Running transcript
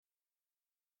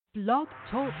Blog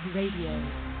Talk Radio.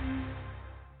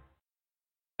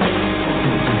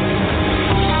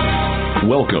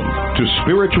 Welcome to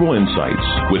Spiritual Insights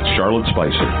with Charlotte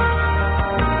Spicer.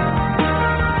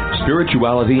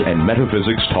 Spirituality and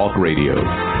Metaphysics Talk Radio,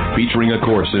 featuring a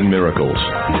course in miracles,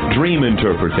 dream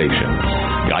interpretation,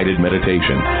 guided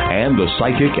meditation, and the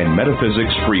psychic and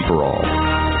metaphysics free-for-all.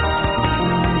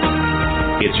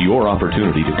 It's your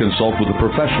opportunity to consult with a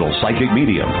professional psychic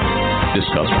medium,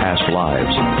 discuss past lives,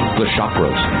 the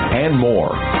chakras, and more.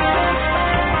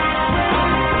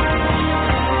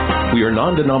 We are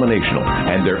non-denominational,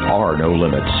 and there are no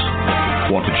limits.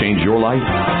 Want to change your life?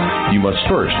 You must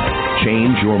first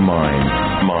change your mind.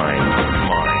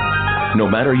 No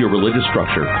matter your religious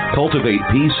structure, cultivate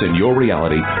peace in your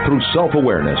reality through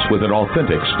self-awareness with an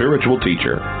authentic spiritual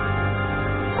teacher.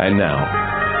 And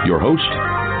now, your host,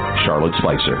 Charlotte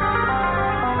Spicer.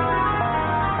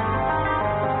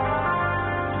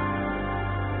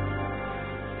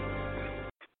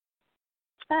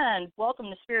 And welcome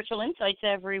to Spiritual Insights,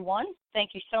 everyone.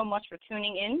 Thank you so much for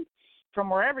tuning in from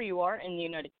wherever you are in the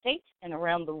United States and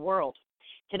around the world.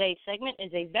 Today's segment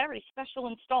is a very special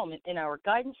installment in our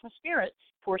Guidance from Spirit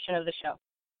portion of the show.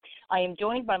 I am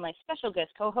joined by my special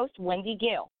guest co-host, Wendy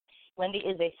Gale. Wendy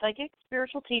is a psychic,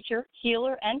 spiritual teacher,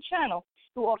 healer, and channel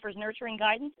who offers nurturing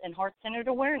guidance and heart-centered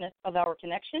awareness of our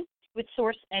connection with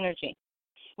source energy.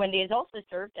 Wendy has also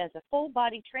served as a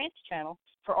full-body trance channel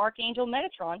for Archangel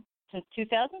Metatron since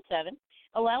 2007,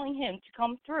 allowing him to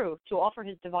come through to offer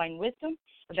his divine wisdom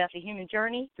about the human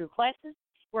journey through classes,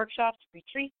 workshops,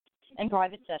 retreats, and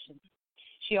private sessions.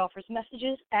 She offers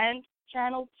messages and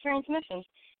channeled transmissions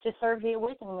to serve the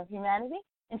awakening of humanity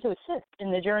and to assist in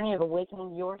the journey of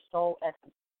awakening your soul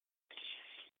essence.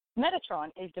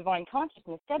 Metatron is divine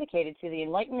consciousness dedicated to the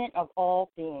enlightenment of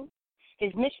all beings.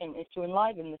 His mission is to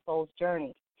enliven the soul's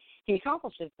journey. He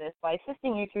accomplishes this by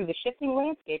assisting you through the shifting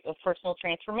landscape of personal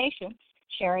transformation,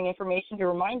 sharing information to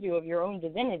remind you of your own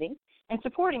divinity, and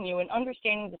supporting you in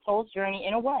understanding the soul's journey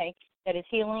in a way that is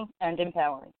healing and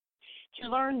empowering. To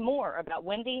learn more about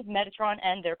Wendy, Metatron,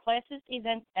 and their classes,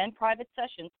 events, and private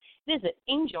sessions, visit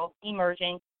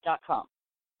angelemerging.com.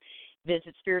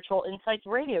 Visit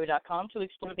spiritualinsightsradio.com to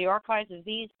explore the archives of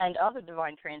these and other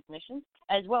divine transmissions,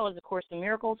 as well as A Course in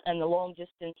Miracles and the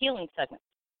long-distance healing segment.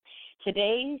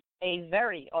 Today's a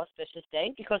very auspicious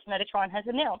day because Metatron has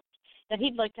announced that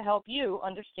he'd like to help you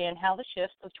understand how the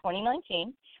shifts of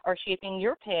 2019 are shaping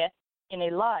your path in a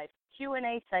live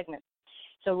Q&A segment.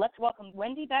 So let's welcome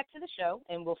Wendy back to the show,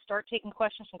 and we'll start taking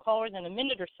questions from callers in a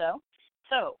minute or so.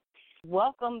 So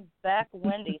welcome back,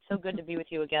 Wendy. So good to be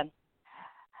with you again.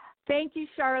 Thank you,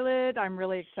 Charlotte. I'm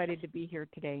really excited to be here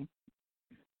today.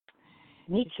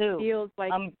 Me too.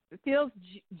 It feels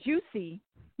juicy.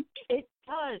 It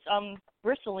does. I'm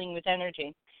bristling with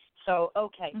energy. So,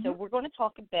 okay, so we're going to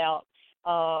talk about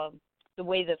the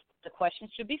way the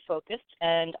questions should be focused,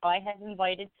 and I have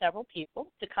invited several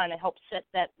people to kind of help set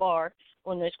that bar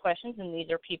on those questions, and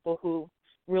these are people who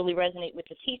really resonate with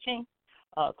the teaching,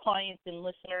 clients and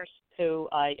listeners who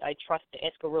I trust to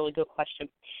ask a really good question.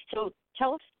 So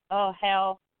tell us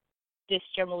how this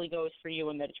generally goes for you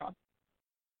and Metatron.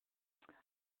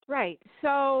 Right.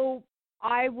 So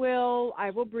I will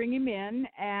bring him in,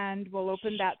 and we'll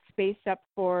open that space up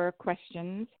for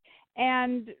questions.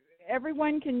 And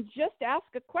everyone can just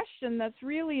ask a question that's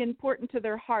really important to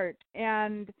their heart.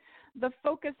 And the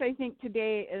focus, I think,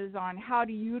 today is on how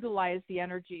to utilize the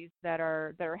energies that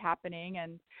are happening.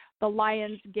 And the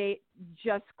Lion's Gate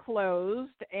just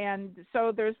closed, and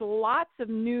so there's lots of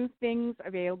new things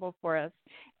available for us.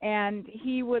 And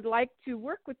he would like to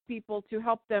work with people to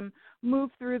help them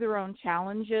move through their own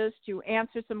challenges, to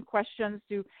answer some questions,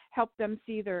 to help them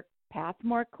see their path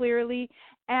more clearly,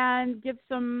 and give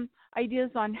some ideas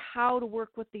on how to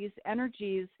work with these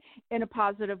energies in a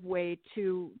positive way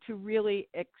to really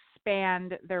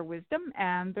expand their wisdom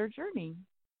and their journey.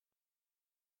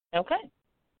 Okay.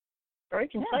 Very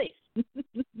concise. Yeah.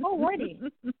 Alrighty.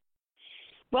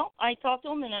 Well, I talked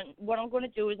to him, and what I'm going to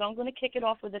do is I'm going to kick it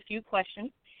off with a few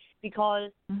questions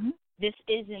because this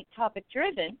isn't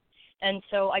topic-driven, and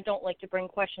so I don't like to bring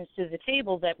questions to the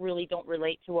table that really don't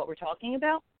relate to what we're talking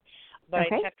about. But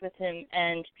I checked with him,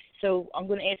 and so I'm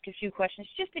going to ask a few questions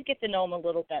just to get to know him a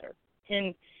little better,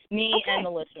 me, and the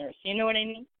listeners. You know what I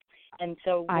mean? And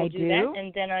so we'll do that,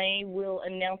 and then I will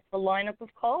announce the lineup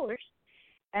of callers,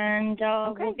 and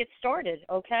we'll get started,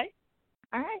 okay?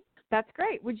 All right. That's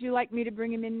great. Would you like me to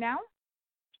bring him in now?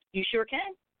 You sure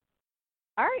can.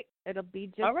 All right. It'll be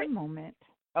just a moment.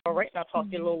 All right. I'll talk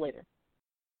to you a little later.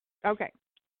 Okay.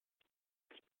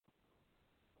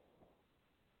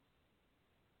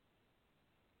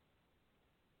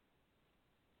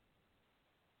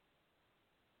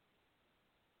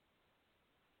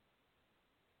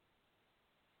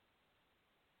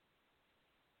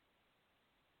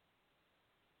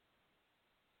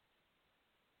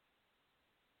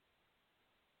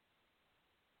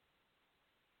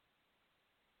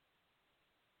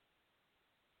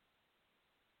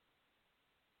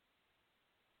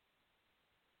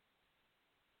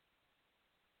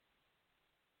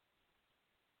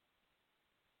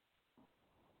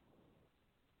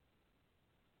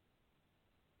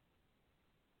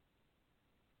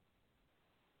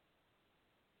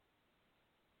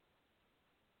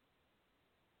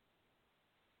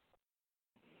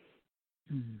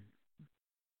 Mm.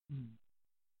 Mm.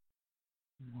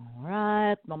 All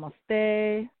right.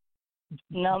 Namaste.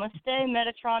 Namaste,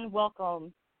 Metatron.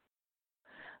 Welcome.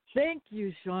 Thank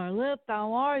you, Charlotte.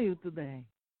 How are you today?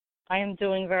 I am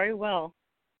doing very well.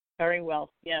 Very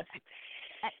well, yes.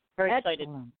 Very excited.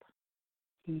 Excellent.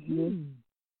 Mm-hmm.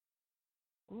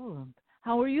 Good.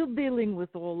 How are you dealing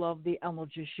with all of the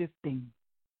energy shifting?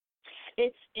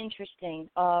 It's interesting.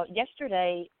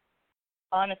 Yesterday,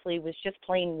 honestly, was just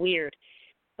plain weird,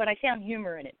 but I found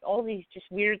humor in it. All these just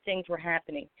weird things were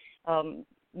happening,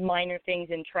 minor things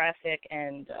in traffic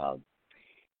and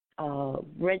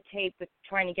red tape with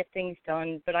trying to get things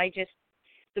done. But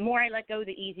the more I let go,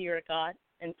 the easier it got,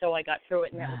 and so I got through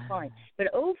it, and that was fine.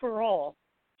 But overall,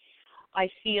 I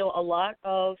feel a lot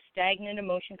of stagnant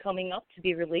emotion coming up to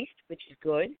be released, which is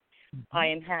good. Mm-hmm. I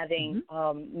am having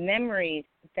memories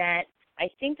that I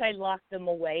think I locked them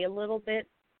away a little bit.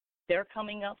 They're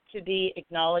coming up to be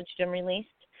acknowledged and released.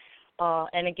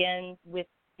 And again, with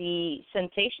the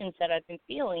sensations that I've been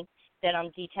feeling, that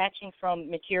I'm detaching from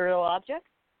material objects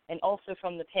and also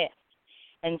from the past.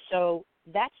 And so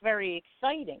that's very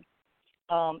exciting.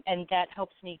 And that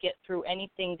helps me get through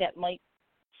anything that might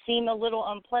seem a little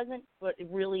unpleasant, but it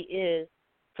really is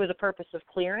for the purpose of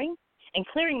clearing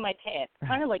my path,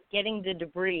 kind of like getting the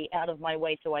debris out of my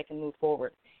way so I can move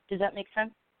forward. Does that make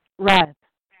sense? Right.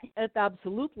 It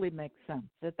absolutely makes sense.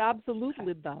 It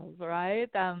absolutely does, right?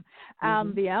 And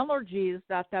the energies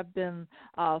that have been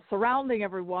surrounding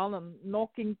everyone and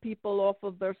knocking people off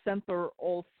of their center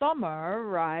all summer,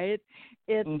 right?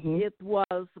 It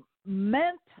was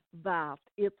meant that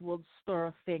it would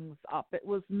stir things up. It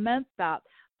was meant that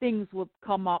things would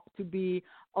come up to be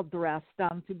addressed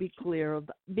and to be cleared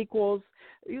because,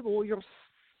 you're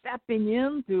stepping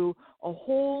into a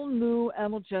whole new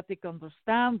energetic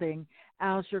understanding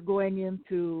as you're going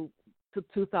into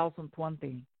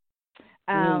 2020.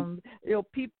 And,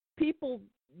 people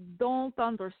don't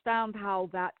understand how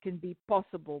that can be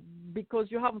possible because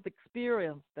you haven't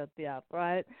experienced it yet,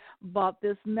 right? But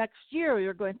this next year,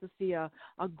 you're going to see a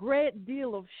great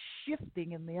deal of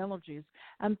shifting in the energies.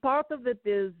 And part of it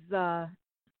is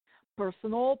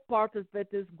personal, part of it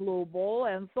is global,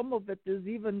 and some of it is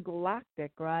even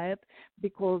galactic, right?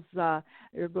 Because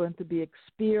you're going to be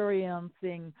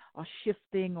experiencing a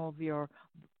shifting of your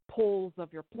poles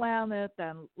of your planet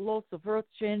and lots of earth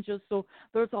changes. So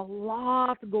there's a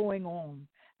lot going on.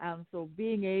 And so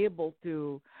being able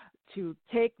to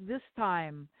take this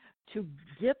time to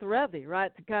get ready,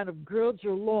 right, to kind of gird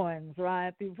your loins,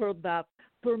 right? You've heard that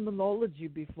terminology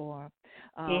before,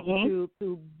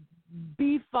 to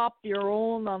beef up your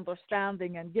own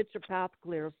understanding and get your path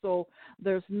clear so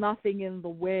there's nothing in the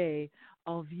way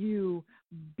of you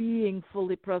being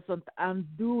fully present and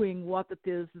doing what it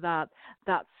is that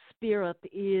spirit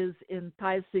is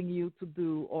enticing you to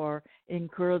do or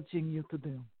encouraging you to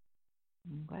do.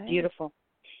 Okay? Beautiful.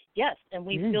 Yes, and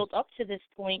we've built up to this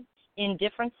point in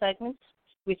different segments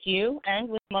with you and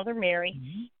with Mother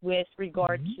Mary with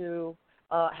regard to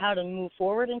how to move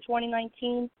forward in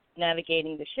 2019,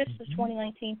 navigating the shifts of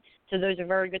 2019. So those are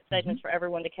very good segments for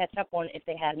everyone to catch up on if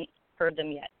they hadn't heard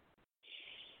them yet.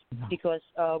 Because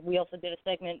we also did a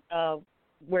segment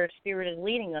where Spirit is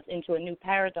leading us into a new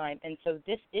paradigm. And so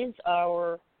this is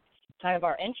our kind of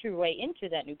our entryway into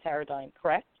that new paradigm,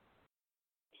 correct?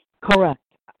 Correct.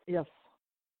 Yes.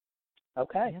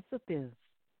 Okay. Yes, it is.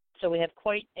 So we have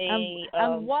quite an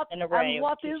array.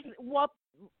 And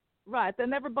right,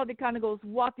 and everybody kind of goes,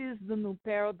 what is the new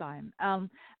paradigm?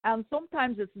 And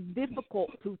sometimes it's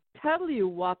difficult to tell you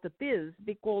what it is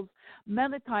because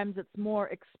many times it's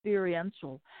more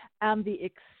experiential. And the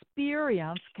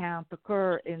experience can't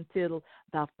occur until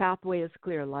that pathway is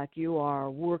clear, like you are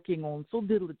working on so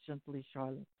diligently,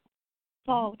 Charlotte.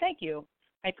 Oh, thank you.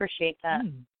 I appreciate that.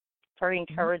 Very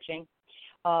encouraging.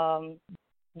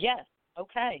 Yes,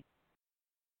 okay.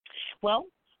 Well,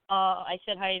 I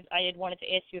said I had wanted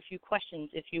to ask you a few questions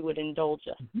if you would indulge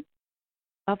us.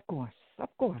 Of course.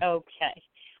 Okay.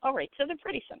 All right, so they're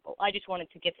pretty simple. I just wanted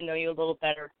to get to know you a little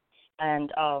better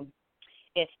and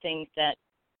ask things that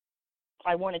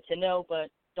I wanted to know but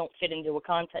don't fit into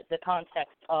the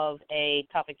context of a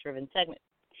topic-driven segment.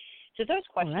 So those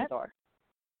questions are,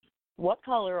 what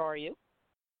color are you?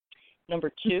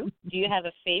 Number 2, do you have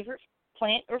a favorite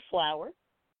plant or flower?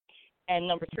 And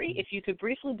number 3, if you could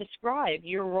briefly describe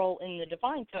your role in the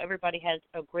divine so everybody has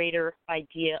a greater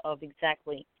idea of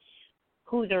exactly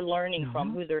who they're learning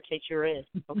from, who their teacher is,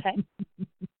 okay?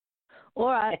 All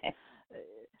right.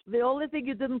 The only thing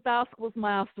you didn't ask was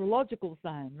my astrological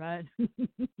sign, right?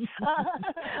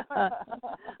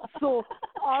 So,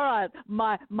 all right,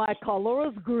 my color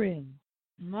is green.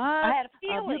 I had a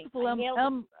feeling.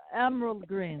 Beautiful emerald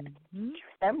green.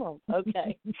 Emerald,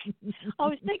 okay. I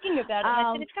was thinking about it, and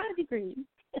I said, it's got to be green.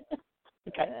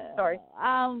 Okay, sorry.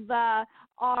 And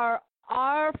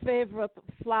our favorite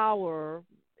flower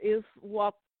is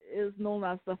what is known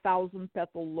as the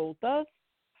 1,000-petal lotus.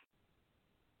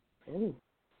 Ooh.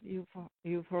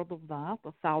 You've heard of that,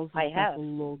 the 1,000-petal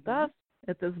lotus.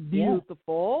 It is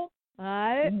beautiful,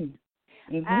 right?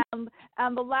 Mm-hmm.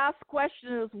 And the last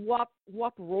question is, what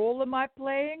role am I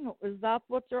playing? Is that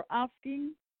what you're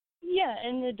asking? Yeah,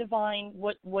 and the divine,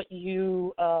 what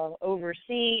you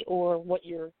oversee, or what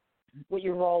your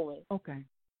role is. Okay.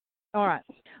 All right.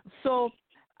 So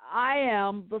I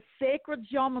am the sacred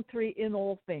geometry in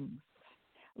all things.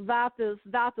 That is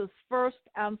first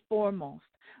and foremost.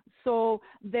 So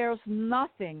there's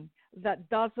nothing that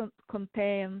doesn't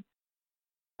contain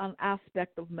an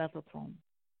aspect of Metatron,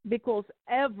 because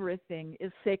everything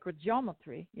is sacred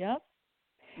geometry. Yes.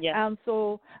 Yes. And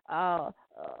so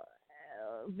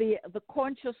the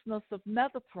consciousness of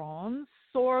Metatron,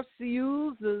 Source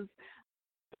uses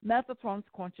Metatron's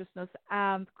consciousness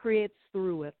and creates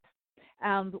through it.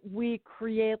 And we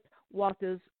create what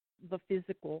is the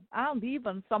physical and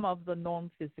even some of the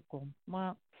non-physical.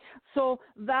 So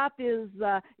that is,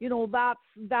 that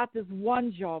is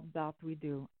one job that we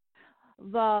do.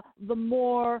 The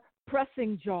more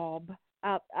pressing job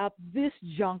at this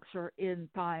juncture in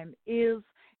time is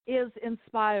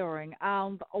inspiring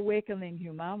and awakening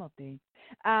humanity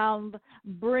and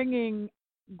bringing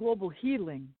global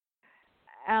healing.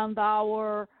 And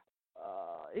our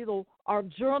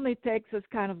journey takes us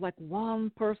kind of like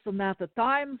one person at a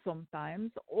time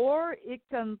sometimes, or it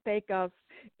can take us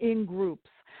in groups.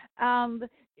 And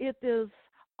it is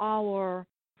our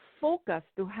focus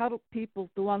to help people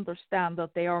to understand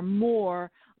that they are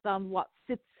more than what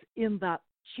sits in that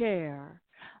chair,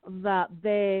 that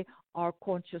they are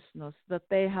consciousness, that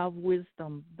they have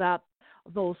wisdom, that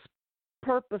those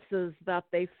purposes that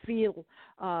they feel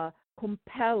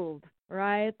compelled,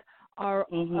 right, are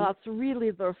that's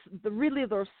really their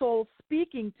soul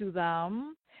speaking to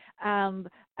them and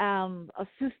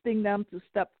assisting them to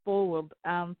step forward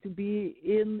and to be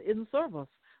in service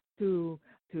to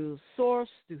Source,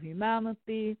 to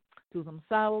humanity, to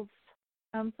themselves.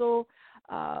 And so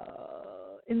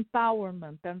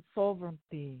empowerment and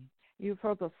sovereignty, you've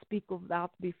heard us speak of that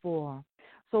before.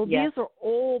 So these are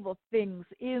all the things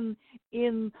in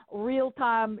real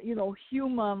time,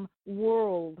 human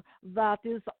world that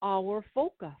is our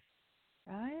focus,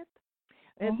 right?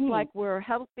 It's like we're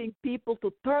helping people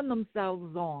to turn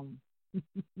themselves on.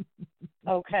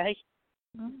 Okay.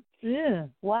 Yeah.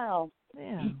 Wow.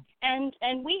 Yeah.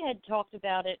 And we had talked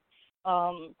about it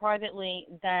privately,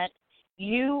 that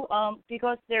you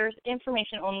because there's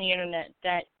information on the internet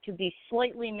that could be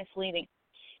slightly misleading,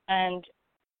 and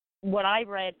what I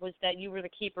read was that you were the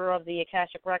keeper of the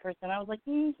Akashic records, and I was like,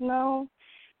 no.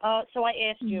 So I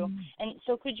asked you, and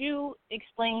so could you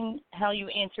explain how you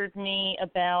answered me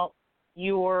about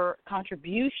your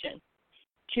contribution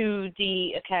to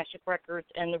the Akashic records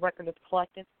and the record of the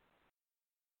collective?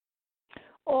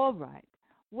 All right.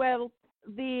 Well,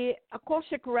 the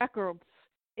Akashic records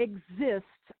exist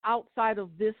outside of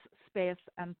this space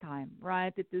and time,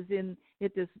 right? It is in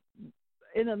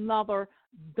another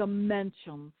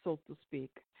dimension, so to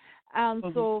speak. And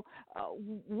so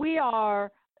we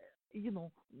are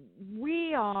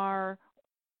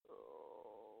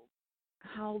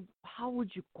how would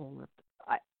you call it?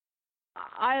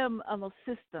 I am an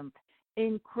assistant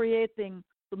in creating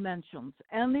dimensions.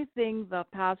 Anything that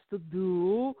has to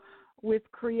do with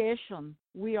creation,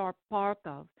 we are part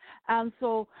of. And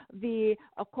so the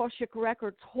Akashic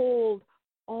records hold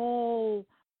all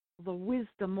the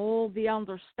wisdom, all the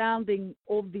understanding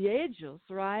of the ages,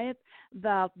 right?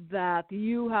 That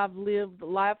you have lived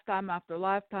lifetime after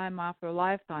lifetime after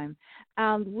lifetime.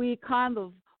 And we kind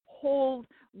of hold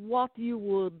what you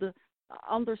would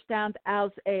understand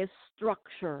as a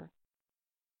structure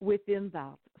within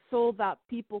that, so that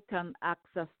people can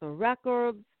access the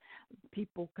records,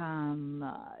 people can,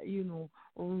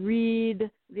 read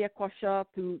the Akasha,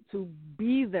 to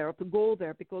be there, to go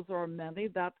there, because there are many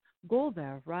that go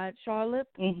there, right, Charlotte?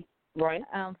 Right.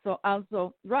 And so,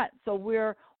 right. So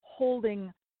we're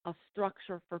holding a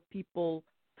structure for people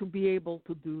to be able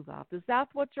to do that. Is that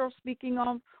what you're speaking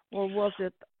of, or was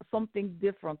it something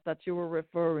different that you were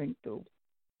referring to?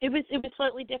 It was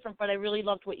slightly different, but I really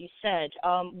loved what you said.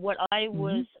 What I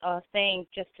was saying,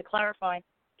 just to clarify,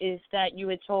 is that you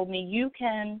had told me you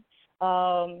can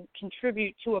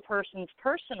contribute to a person's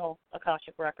personal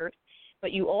Akashic record,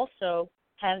 but you also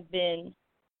have been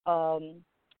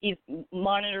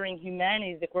monitoring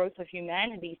humanity, the growth of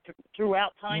humanity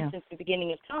throughout time since the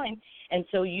beginning of time, and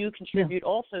so you contribute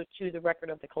also to the record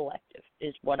of the collective,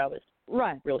 is what I was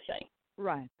really saying.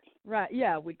 Right.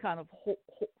 Yeah, we kind of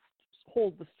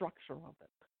hold the structure of it.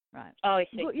 Right. Oh, I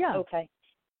see. But, yeah. Okay.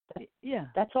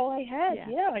 That's all I had.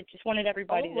 Yeah, I just wanted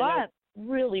everybody to know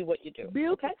really what you do.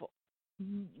 Beautiful. Okay?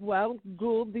 Well,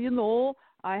 good. You know,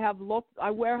 I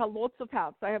wear lots of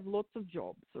hats. I have lots of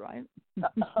jobs, right?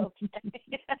 Okay.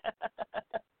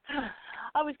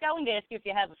 I was going to ask you if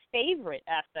you have a favorite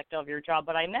aspect of your job,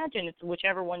 but I imagine it's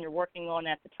whichever one you're working on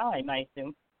at the time, I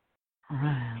assume.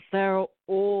 They're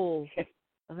all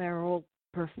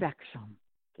perfection.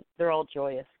 They're all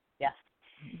joyous. Yes.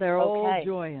 They're all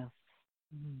joyous.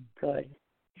 Good.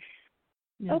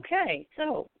 Yeah. Okay,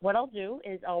 so what I'll do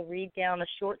is I'll read down a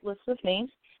short list of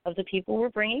names of the people we're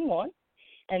bringing on,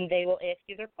 and they will ask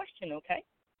you their question, okay?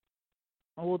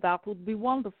 Oh, that would be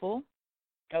wonderful.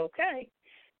 Okay.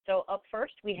 So up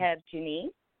first we have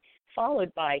Janine,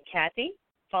 followed by Kathy,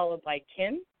 followed by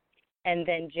Kim, and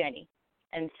then Jenny.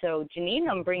 And so, Janine,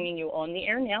 I'm bringing you on the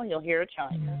air now. You'll hear a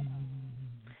chime.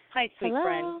 Hi, sweet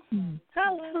friend.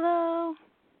 Hello.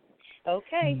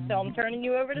 Okay, so I'm turning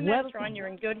you over to Metatron. You're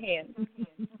in good hands.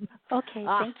 Okay,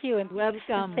 thank you. And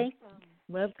welcome.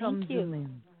 Welcome, Janine.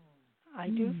 I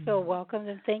do feel welcome,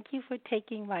 and thank you for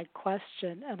taking my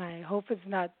question, and I hope it's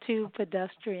not too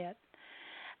pedestrian.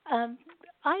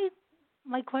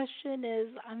 My question is,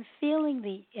 I'm feeling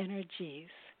the energies,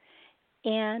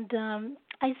 and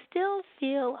I still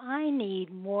feel I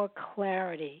need more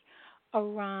clarity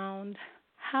around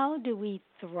how do we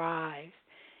thrive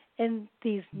in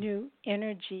these new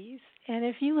energies. And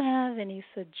if you have any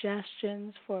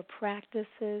suggestions for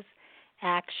practices,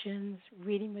 actions,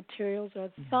 reading materials, or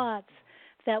thoughts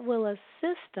that will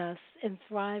assist us in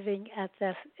thriving at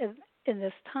this in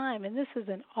this time, and this is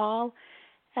in all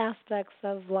aspects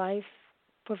of life,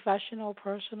 professional,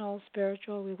 personal,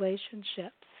 spiritual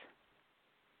relationships.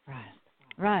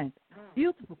 Right.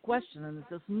 Beautiful question, and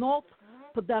it is not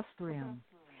pedestrian,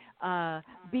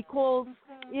 because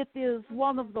it is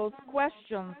one of those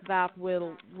questions that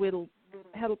will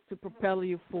help to propel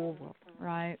you forward,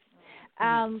 right?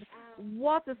 And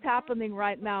what is happening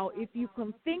right now, if you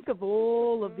can think of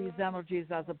all of these energies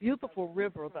as a beautiful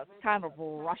river that's kind of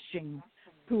rushing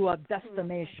to a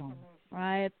destination,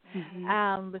 right?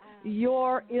 And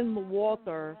you're in the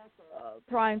water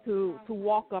trying to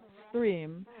walk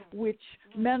upstream, which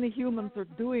many humans are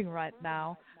doing right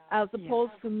now, as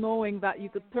opposed to knowing that you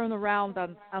could turn around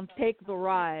and take the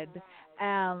ride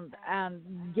and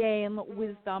gain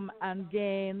wisdom and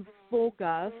gain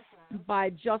focus by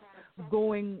just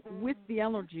going with the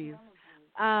energies.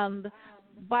 And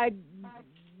by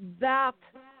that,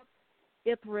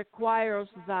 it requires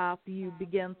that you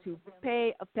begin to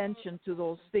pay attention to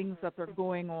those things that are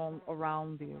going on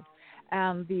around you.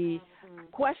 And the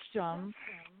question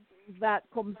that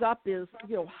comes up is,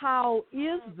 how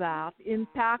is that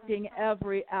impacting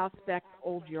every aspect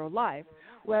of your life?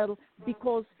 Well,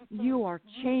 because you are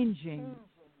changing.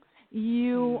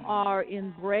 You are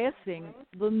embracing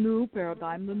the new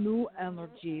paradigm, the new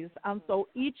energies. And so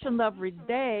each and every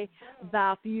day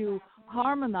that you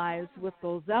harmonize with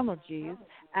those energies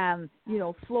and,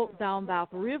 float down that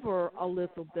river a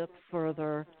little bit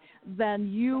further, then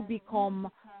you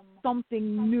become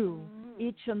something new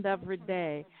each and every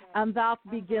day. And that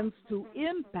begins to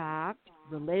impact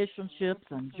relationships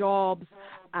and jobs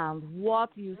and what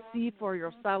you see for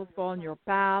yourself on your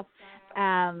path.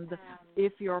 And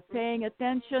if you're paying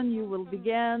attention, you will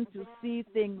begin to see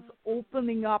things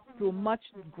opening up to a much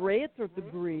greater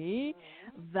degree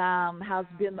than has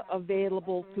been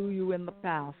available to you in the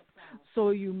past. So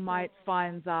you might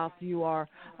find that you are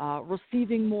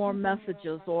receiving more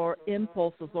messages or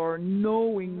impulses or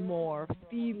knowing more,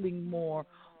 feeling more.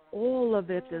 All of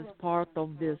it is part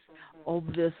of this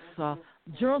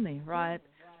journey, right?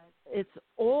 It's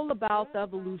all about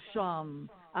evolution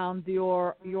and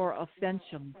your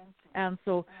ascension. And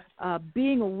so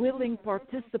being a willing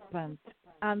participant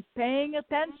and paying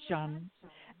attention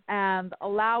and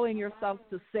allowing yourself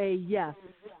to say yes,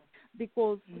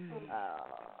 because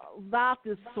that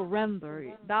is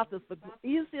surrender. That is the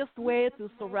easiest way to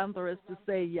surrender, is to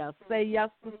say yes. Say yes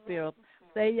to spirit.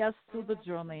 Say yes to the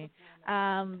journey.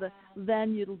 And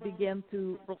then you'll begin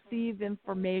to receive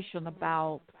information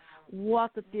about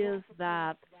what it is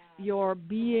that you're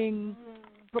being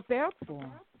prepared for.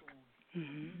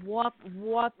 What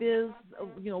is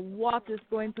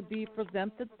going to be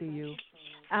presented to you.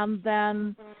 And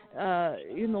then,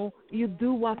 you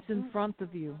do what's in front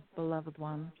of you, beloved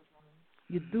one.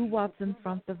 You do what's in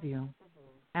front of you.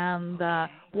 And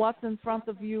what's in front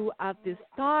of you at this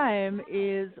time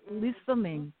is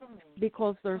listening,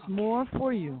 because there's more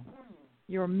for you.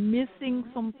 You're missing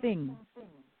some things,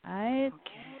 right?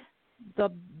 The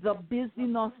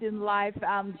busyness in life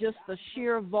and just the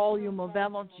sheer volume of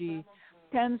energy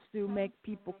tends to make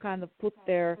people kind of put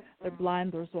their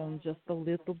blinders on just a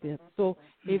little bit. So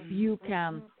if you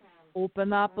can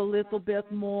open up a little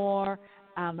bit more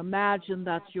and imagine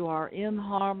that you are in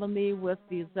harmony with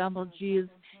these energies,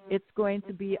 it's going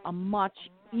to be a much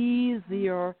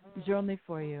easier journey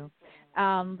for you.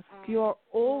 And you're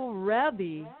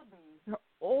already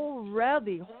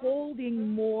holding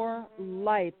more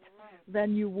light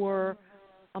than you were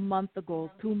a month ago,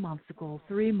 2 months ago,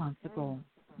 3 months ago.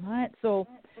 Right? So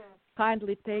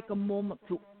kindly take a moment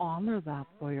to honor that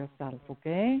for yourself,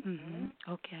 okay?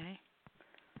 Okay.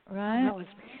 Right? Oh,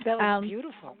 that was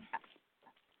beautiful.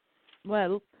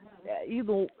 Well,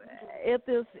 it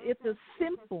is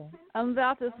simple, and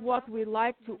that is what we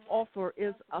like to offer,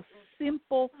 is a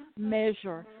simple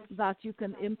measure that you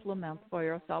can implement for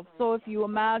yourself. So if you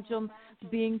imagine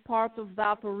being part of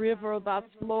that river that's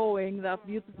flowing, that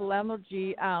beautiful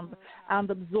energy, and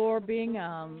absorbing,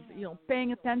 and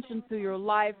paying attention to your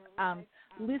life and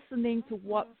listening to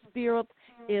what Spirit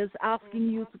is asking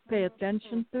you to pay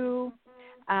attention to,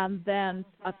 and then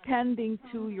attending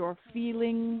to your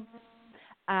feelings,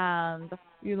 and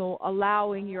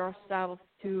allowing yourself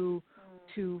to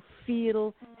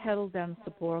feel held and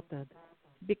supported,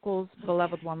 because,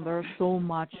 beloved one, there's so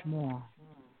much more.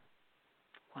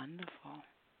 Wonderful.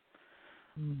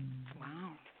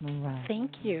 Wow. All right.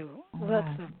 Thank you.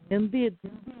 Right. Indeed.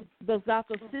 Does that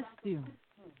assist you?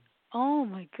 Oh,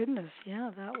 my goodness.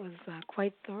 Yeah, that was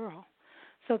quite thorough.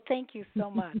 So thank you so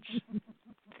much.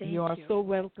 You are so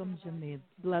welcome, Janine.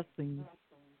 Blessings.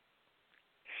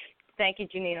 Thank you,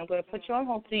 Janine. I'm going to put you on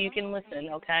hold so you can listen,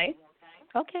 okay?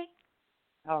 Okay.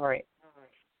 All right.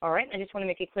 I just want to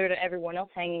make it clear to everyone else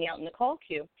hanging out in the call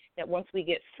queue that once we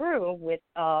get through with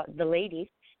the ladies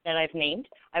that I've named,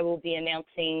 I will be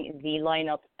announcing the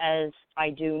lineup as I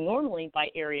do normally by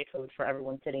area code for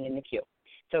everyone sitting in the queue.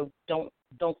 So don't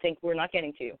think we're not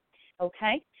getting to you,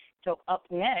 okay? So up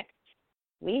next,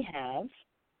 we have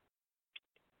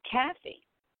Kathy.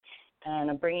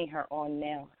 And I'm bringing her on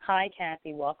now. Hi,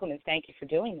 Kathy. Welcome, and thank you for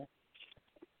doing this.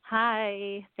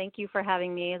 Hi. Thank you for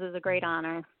having me. This is a great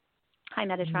honor. Hi,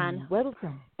 Metatron.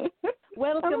 Welcome.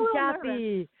 Welcome,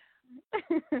 Kathy.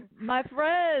 My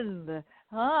friend.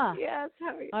 Huh? Yes.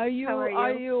 How are you?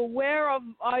 Are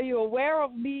you aware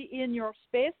of me in your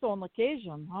space on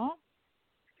occasion? Huh?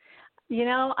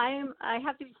 I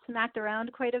have to be smacked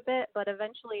around quite a bit, but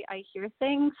eventually I hear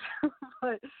things.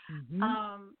 But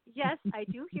yes, I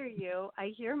do hear you.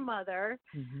 I hear Mother.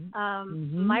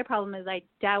 My problem is I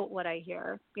doubt what I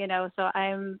hear. So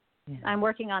I'm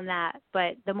working on that.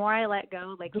 But the more I let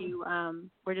go, like you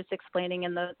were just explaining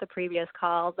in the previous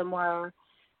call, the more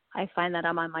I find that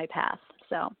I'm on my path.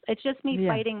 So it's just me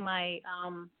fighting my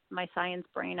my science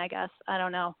brain, I guess. I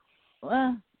don't know.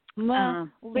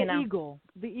 The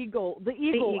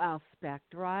ego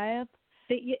aspect, right?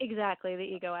 Exactly, the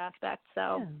ego aspect.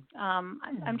 So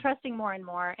I'm trusting more and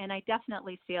more, and I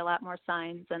definitely see a lot more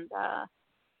signs, and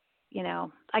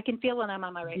I can feel when I'm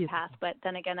on my right path, but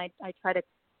then again, I try to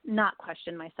not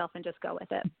question myself and just go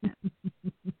with it.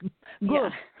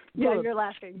 Good. Yeah, you're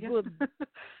laughing. Good.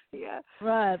 Yeah.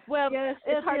 Right. Well,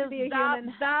 it's hard to be a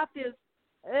human.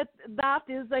 That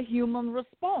is a human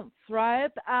response,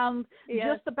 right? And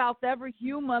just about every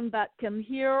human that can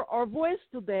hear our voice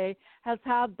today has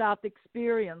had that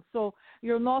experience. So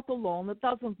you're not alone. It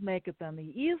doesn't make it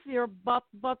any easier, but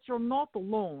you're not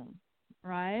alone,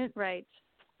 right? Right.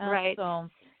 And right. So,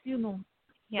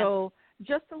 so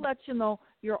just to let you know,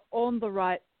 you're on the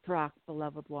right track,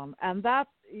 beloved one. And that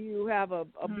you have a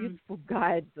beautiful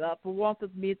guide that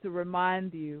wanted me to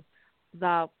remind you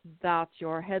that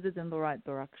you're headed in the right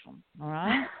direction. All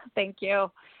right? Thank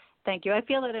you. I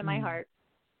feel it in my heart.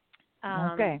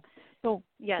 Okay. So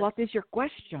what is your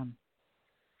question?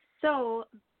 So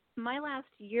my last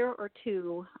year or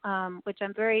two, which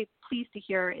I'm very pleased to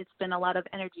hear, it's been a lot of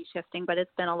energy shifting, but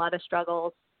it's been a lot of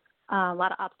struggles, a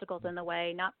lot of obstacles in the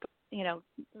way, not,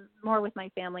 more with my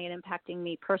family and impacting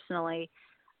me personally.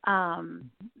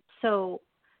 So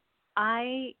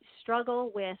I struggle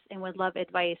with and would love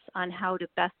advice on how to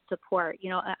best support.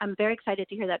 I'm very excited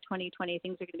to hear that 2020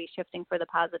 things are going to be shifting for the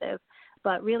positive,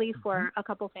 but really for a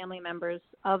couple family members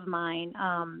of mine,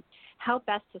 how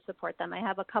best to support them. I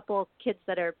have a couple kids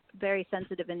that are very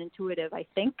sensitive and intuitive, I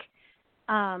think.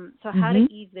 So how to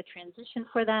ease the transition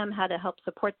for them, how to help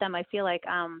support them. I feel like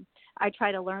I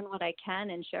try to learn what I can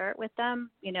and share it with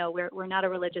them. You know, we're not a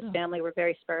religious family. We're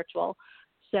very spiritual.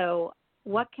 So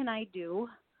what can I do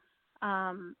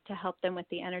to help them with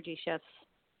the energy shifts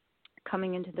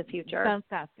coming into the future?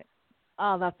 Fantastic.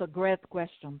 Oh, that's a great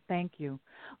question. Thank you.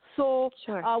 So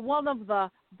one of the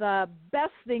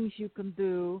best things you can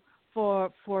do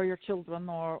for your children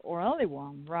or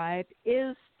anyone, right,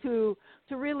 is to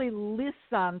really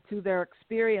listen to their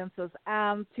experiences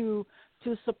and to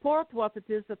support what it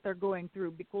is that they're going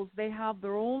through, because they have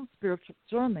their own spiritual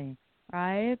journey,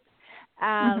 right?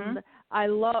 And I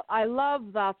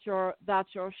love that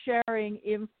you're sharing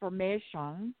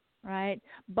information, right?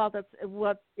 But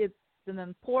it's an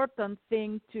important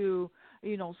thing to,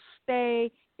 you know,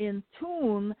 stay in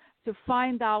tune to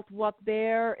find out what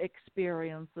their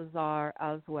experiences are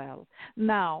as well.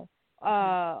 Now,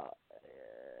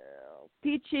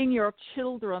 teaching your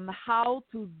children how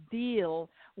to deal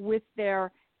with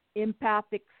their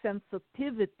empathic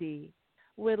sensitivity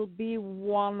will be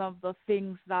one of the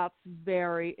things that's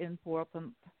very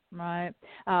important, right?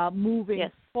 Moving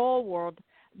forward,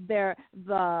 the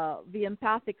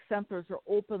empathic centers are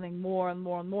opening more and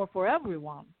more and more for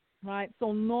everyone, right?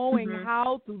 So knowing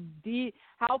how to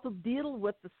deal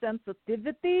with the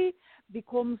sensitivity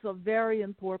becomes a very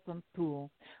important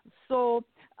tool. So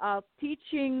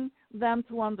teaching them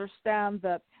to understand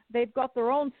that they've got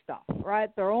their own stuff,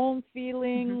 right? Their own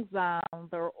feelings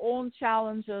and their own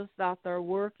challenges that they're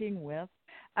working with,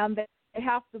 and they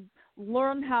have to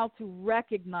learn how to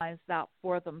recognize that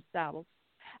for themselves,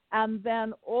 and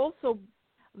then also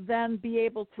be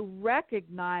able to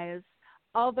recognize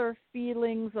other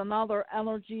feelings and other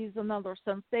energies and other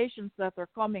sensations that are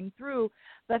coming through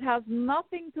that has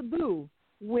nothing to do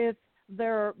with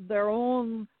their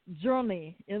own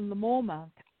journey in the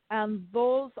moment. And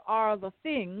those are the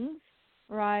things,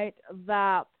 right,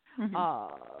 that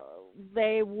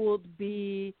they would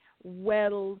be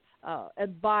well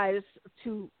advised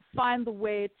to find a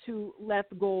way to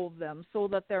let go of them, so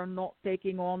that they're not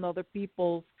taking on other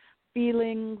people's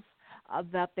feelings,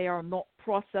 that they are not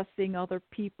processing other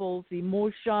people's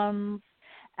emotions.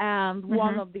 And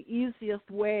one of the easiest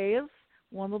ways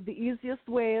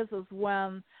is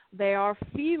when they are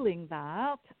feeling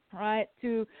that, right,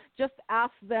 to just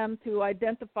ask them to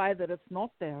identify that it's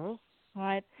not theirs,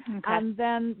 right, and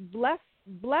then bless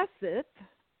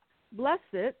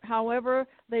it however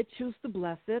they choose to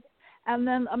bless it, and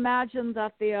then imagine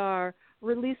that they are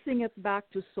releasing it back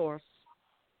to source.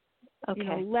 Okay. You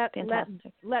know,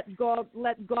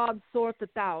 let God sort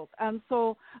it out. And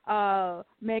so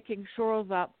making sure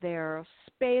that their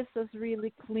space is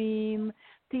really clean,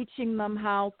 teaching them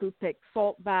how to take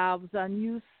salt baths and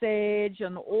use sage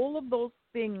and all of those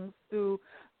things to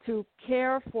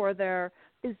care for their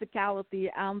physicality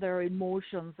and their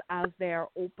emotions as they are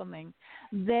opening.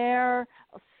 Their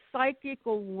psychic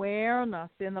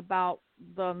awareness in about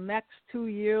the next 2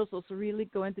 years is really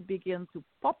going to begin to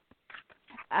pop.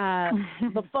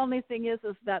 The funny thing is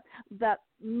that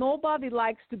nobody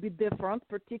likes to be different,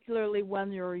 particularly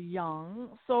when you're young.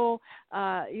 So,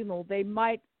 you know, they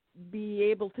might be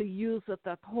able to use it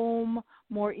at home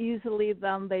more easily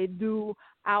than they do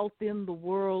out in the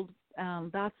world,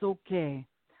 and that's okay.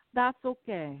 That's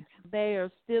okay. They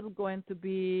are still going to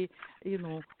be, you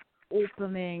know,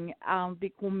 opening and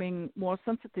becoming more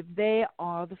sensitive. They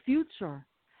are the future.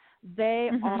 They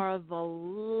are the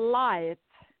light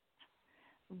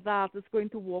that is going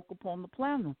to walk upon the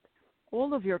planet.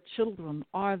 All of your children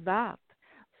are that.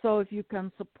 So if you can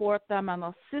support them and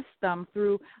assist them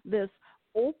through this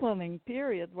opening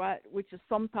period, right, which is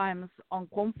sometimes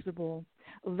uncomfortable,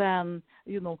 then,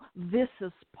 you know, this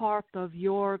is part of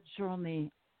your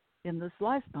journey in this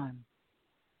lifetime.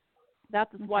 That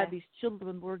is why these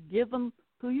children were given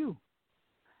to you.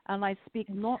 And I speak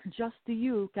not just to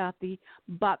you, Kathy,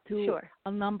 but to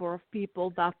a number of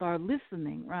people that are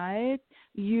listening, right?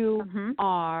 You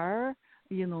are,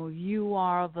 you know, you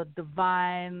are the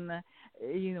divine,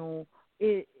 you know,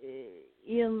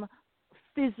 in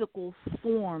physical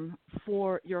form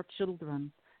for your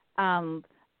children and,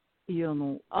 you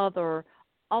know, other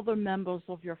members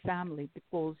of your family,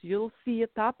 because you'll see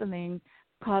it happening,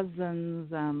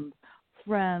 cousins and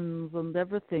friends and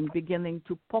everything beginning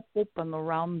to pop open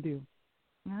around you,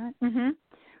 right?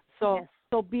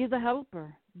 So be the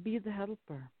helper. Be the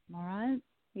helper. All right.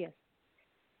 Yes.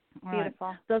 All Beautiful.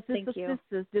 Right. Does this Thank assist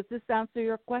you? Does this answer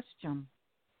your question?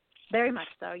 Very much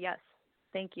so. Yes.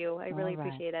 Thank you. I really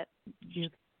appreciate it.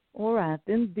 Beautiful. All right.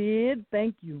 Indeed.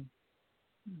 Thank you.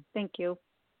 Thank you.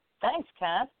 Thanks,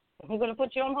 Kat. I'm going to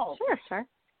put you on hold. Sure.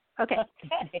 Okay.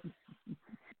 Okay.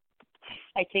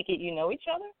 I take it you know each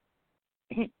other?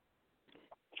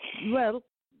 Well,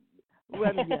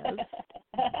 Well, yes.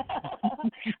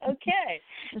 Okay,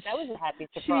 that was a happy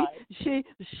surprise.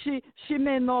 She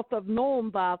may not have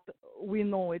known that we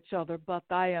know each other, but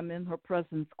I am in her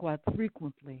presence quite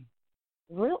frequently.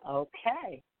 Real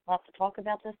okay. We'll have to talk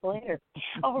about this later.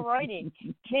 All righty,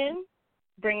 Kim,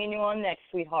 bringing you on next,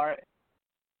 sweetheart.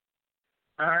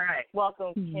 All right.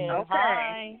 Welcome, Kim. Okay.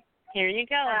 Hi. Here you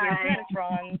go. Hi. Here's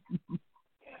Metatron.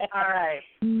 All right.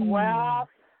 Well,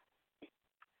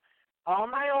 all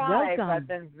my life I've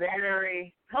been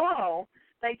very. Hello.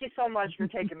 Thank you so much for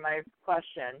taking my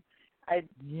question. I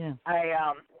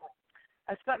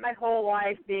spent my whole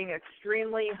life being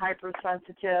extremely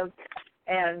hypersensitive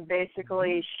and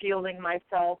basically shielding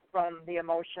myself from the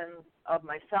emotions of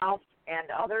myself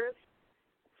and others.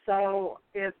 So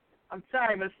I'm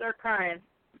sorry, I'm going to start crying.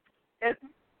 If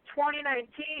 2019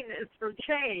 is for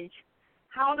change,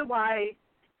 how do I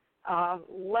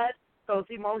let those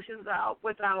emotions out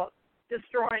without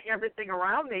destroying everything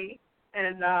around me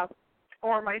and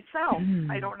or myself?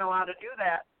 I don't know how to do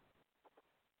that.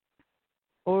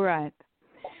 All right.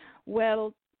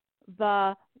 Well,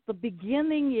 the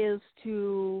beginning is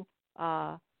to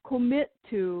commit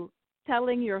to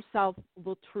telling yourself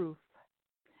the truth.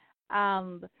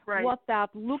 And what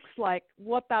that looks like,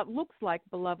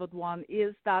 beloved one,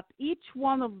 is that each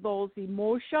one of those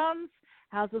emotions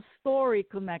has a story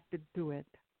connected to it.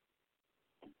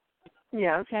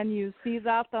 Yes. Can you see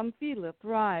that and feel it?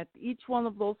 Right. Each one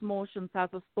of those emotions has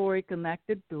a story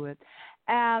connected to it.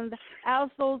 And as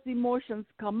those emotions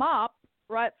come up,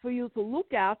 right, for you to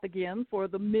look at again for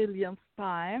the millionth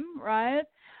time, right,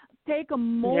 take a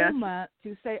moment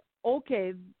to say,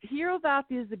 okay, here that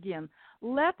is again.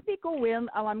 Let me go in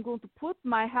and I'm going to put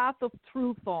my hat of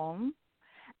truth on,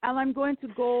 and I'm going to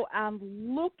go and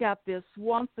look at this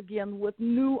once again with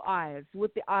new eyes,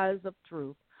 with the eyes of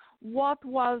truth. What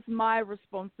was my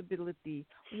responsibility?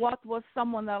 What was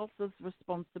someone else's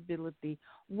responsibility?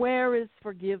 Where is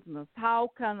forgiveness? How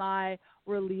can I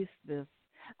release this?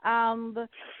 And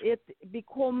it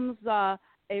becomes a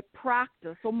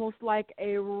practice, almost like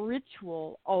a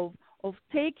ritual of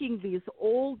taking these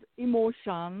old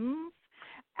emotions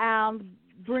and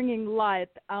bringing light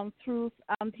and truth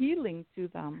and healing to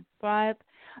them, right?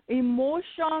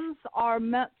 Emotions are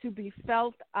meant to be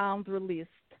felt and released.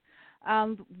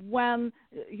 And when,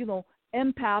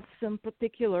 empaths in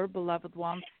particular, beloved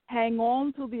ones, hang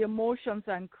on to the emotions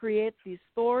and create these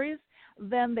stories,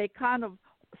 then they kind of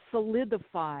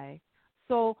solidify.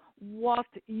 So what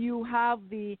you have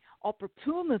the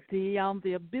opportunity and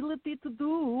the ability to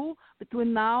do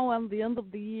between now and the end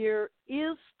of the year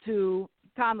is to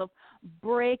kind of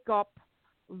break up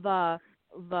the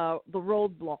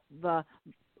roadblock,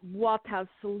 what has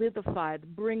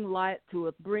solidified, bring light to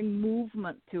it, bring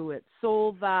movement to it,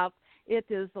 so that it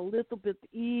is a little bit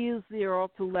easier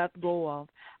to let go of.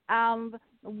 And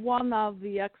one of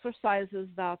the exercises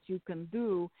that you can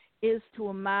do is to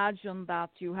imagine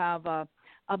that you have a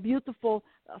beautiful,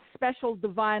 special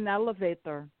divine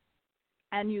elevator,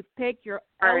 and you take your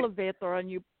elevator and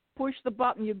you push the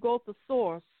button, you go to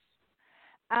source,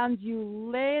 and you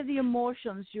lay the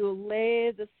emotions, you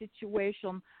lay the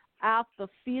situation at the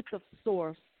feet of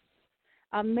source,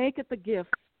 and make it a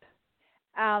gift,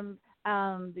 and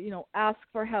ask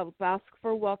for help, ask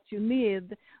for what you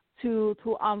need to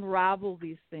unravel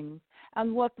these things.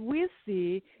 And what we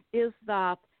see is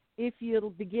that if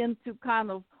you begin to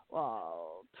kind of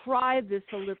try this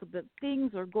a little bit,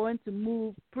 things are going to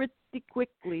move pretty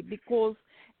quickly, because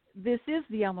this is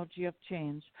the energy of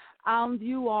change, and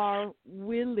you are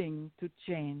willing to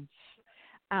change.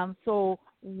 And so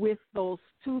with those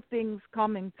two things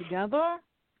coming together,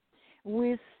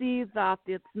 we see that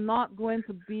it's not going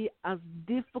to be as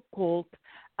difficult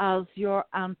as you're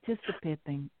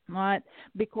anticipating, right?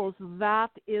 Because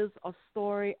that is a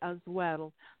story as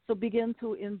well. So begin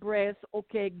to embrace,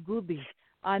 okay, goody.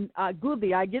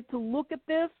 I get to look at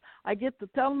this. I get to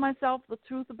tell myself the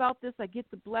truth about this. I get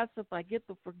to bless it. I get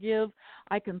to forgive.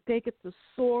 I can take it to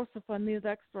source if I need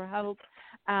extra help.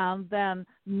 And then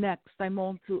next, I'm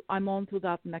on to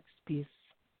that next piece.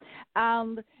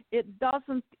 And it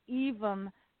doesn't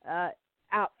even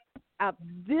at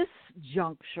this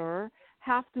juncture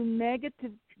have to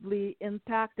negatively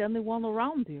impact anyone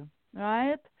around you,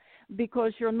 right?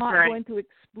 Because you're not going to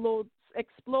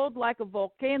explode like a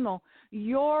volcano.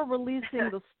 You're releasing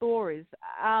the stories,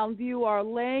 and you are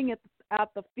laying it at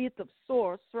the feet of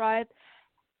source, right?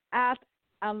 At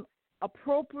an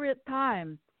appropriate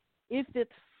time, if it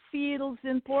feels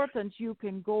important, you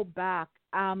can go back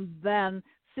and then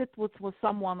sit with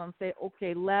someone and say,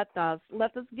 okay, let us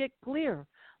get clear.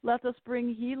 Let us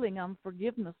bring healing and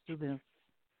forgiveness to this.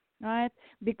 right?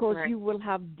 Because you will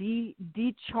have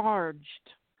decharged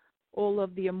all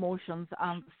of the emotions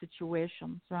and the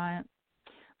situations, right?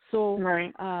 So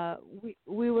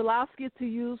we will ask you to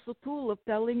use the tool of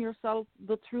telling yourself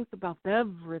the truth about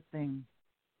everything.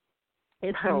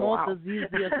 It's not as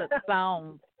easy as it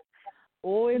sounds.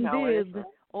 Oh, indeed.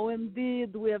 Oh,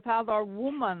 indeed. We have had our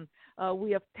woman,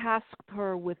 we have tasked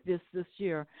her with this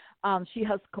year. She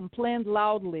has complained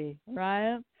loudly,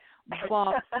 right?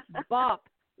 But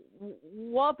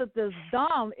what it has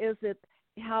done is it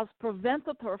has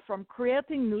prevented her from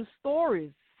creating new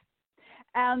stories.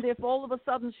 And if all of a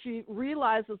sudden she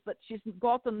realizes that she's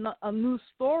got a new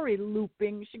story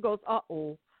looping, she goes,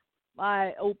 uh-oh,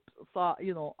 I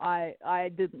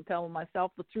didn't tell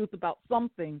myself the truth about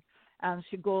something. And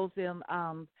she goes in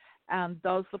and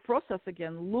does the process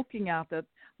again, looking at it,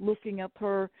 looking at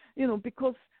her,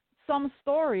 because some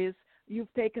stories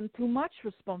you've taken too much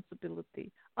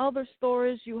responsibility. Other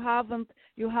stories you haven't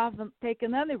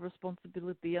taken any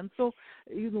responsibility. And so,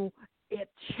 it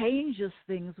changes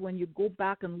things when you go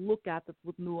back and look at it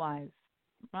with new eyes,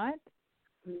 right?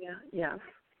 Yeah.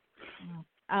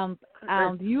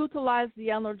 And utilize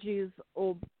the energies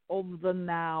of the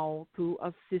now to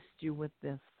assist you with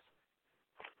this.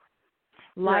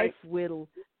 Life will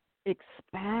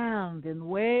expand in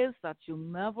ways that you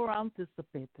never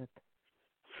anticipated.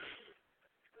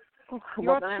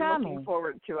 Well, I'm looking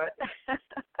forward to it.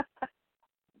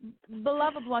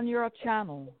 Beloved one, you're a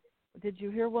channel. Did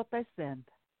you hear what I said?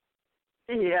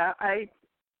 Yeah, I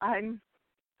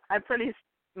pretty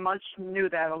much knew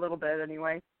that a little bit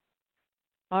anyway.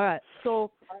 All right.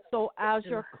 So as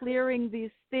you're clearing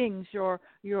these things,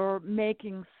 you're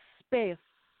making space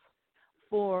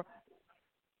for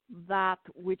that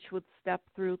which would step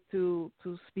through to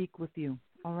speak with you.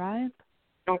 All right?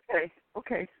 Okay.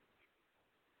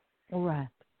 All right.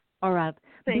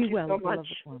 Thank Be you well, so much.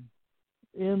 one.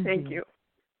 Thank you.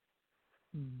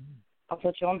 I'll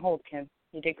put you on hold, Kim.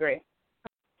 You did great.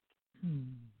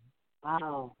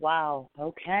 Wow.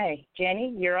 Okay.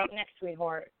 Jenny, you're up next,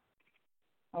 sweetheart.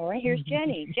 All right, here's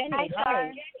Jenny. Jenny,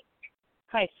 hi.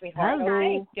 Hi, sweetheart. Hello.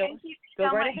 Okay, Thank you go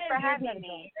so right much ahead. for having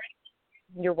me.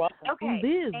 You're welcome. Okay,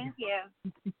 Indeed. thank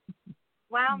you.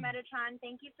 Wow, Metatron,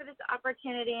 thank you for this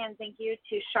opportunity, and thank you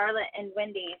to Charlotte and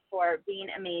Wendy for being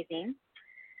amazing.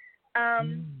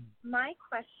 My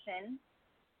question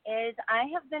is, I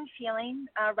have been feeling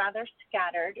rather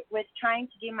scattered with trying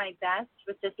to do my best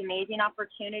with this amazing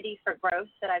opportunity for growth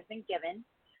that I've been given.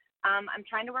 I'm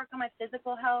trying to work on my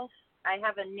physical health. I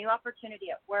have a new opportunity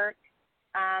at work.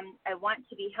 I want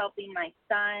to be helping my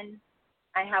son.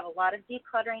 I have a lot of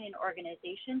decluttering and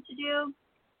organization to do,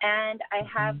 and I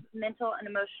have mental and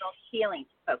emotional healing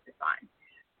to focus on.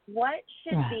 What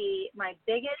should be my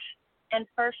biggest and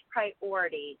first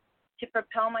priority to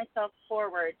propel myself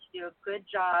forward to do a good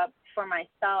job for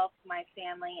myself, my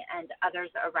family, and others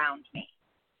around me?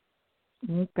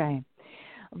 Okay.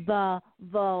 The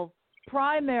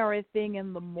primary thing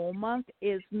in the moment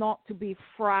is not to be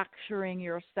fracturing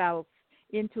yourself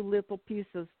into little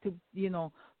pieces to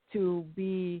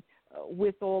be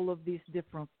with all of these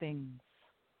different things.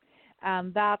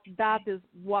 And that is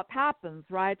what happens,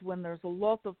 right? When there's a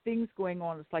lot of things going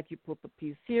on, it's like you put a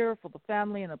piece here for the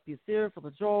family and a piece here for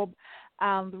the job.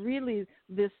 And really,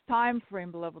 this time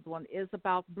frame, beloved one, is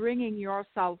about bringing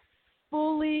yourself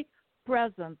fully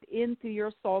present into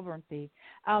your sovereignty.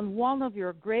 And one of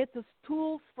your greatest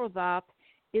tools for that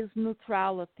is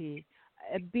neutrality,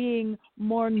 being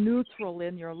more neutral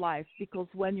in your life. Because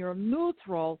when you're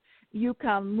neutral, you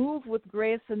can move with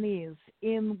grace and ease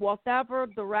in whatever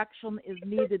direction is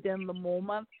needed in the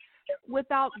moment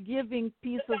without giving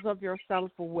pieces of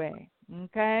yourself away,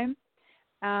 okay?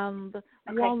 And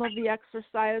one of the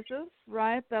exercises,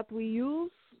 right, that we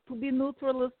use to be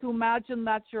neutral is to imagine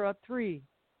that you're a tree,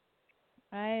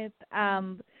 right?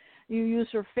 And you use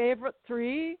your favorite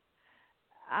tree,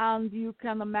 and you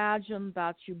can imagine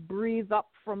that you breathe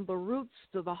up from the roots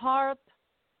to the heart,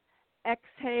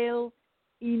 exhale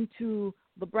into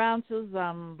the branches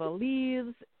and the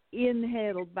leaves,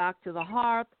 inhale back to the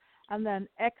heart, and then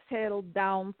exhale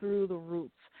down through the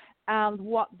roots. And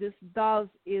what this does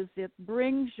is it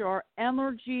brings your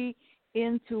energy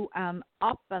into an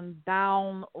up and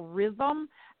down rhythm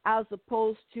as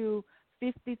opposed to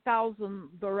 50,000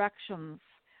 directions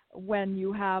when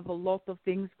you have a lot of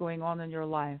things going on in your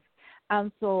life.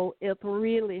 And so it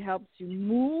really helps you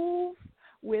move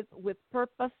with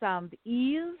purpose and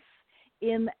ease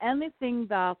in anything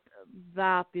that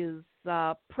is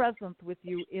present with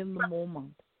you in the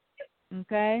moment.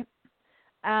 Okay?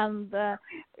 And,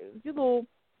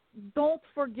 don't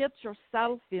forget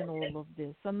yourself in all of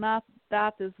this. And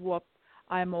that is what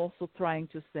I'm also trying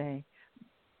to say.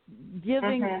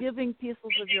 Giving pieces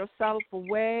of yourself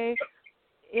away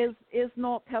is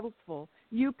not helpful.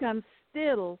 You can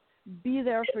still be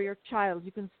there for your child.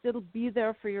 You can still be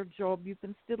there for your job. You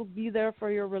can still be there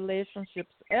for your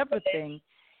relationships, everything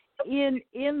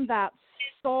in that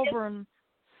sovereign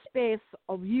space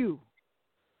of you,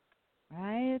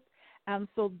 right? And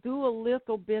so do a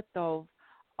little bit of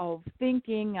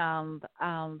thinking and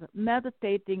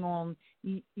meditating on,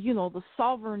 the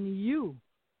sovereign you.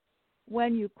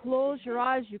 When you close your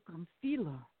eyes, you can feel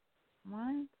her,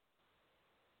 right?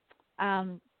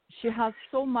 And she has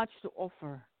so much to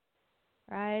offer,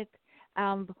 right?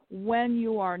 And when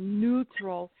you are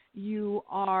neutral, you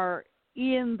are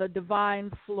in the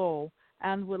divine flow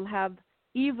and will have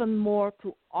even more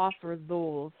to offer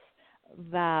those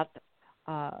that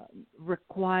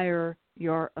require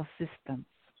your assistance.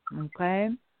 Okay?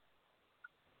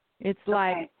 It's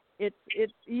like it's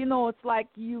like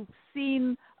you've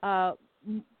seen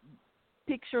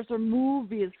pictures or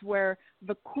movies where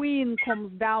the queen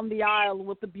comes down the aisle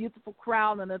with a beautiful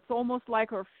crown, and it's almost like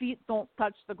her feet don't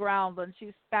touch the ground, and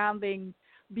she's standing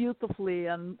beautifully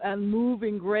and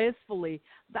moving gracefully.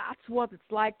 That's what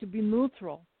it's like to be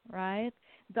neutral, right?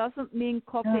 Doesn't mean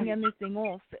cutting anything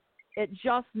off. It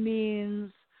just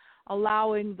means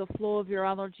allowing the flow of your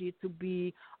energy to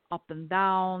be up and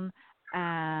down,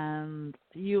 and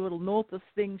you will notice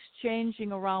things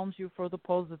changing around you for the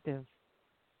positive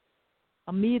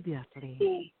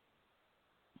immediately.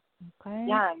 Okay?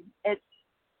 Yeah, it's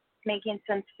making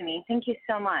sense to me. Thank you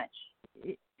so much.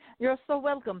 You're so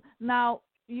welcome. Now,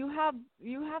 your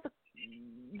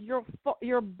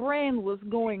brain was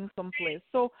going someplace.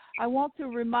 So I want to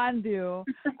remind you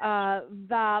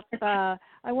that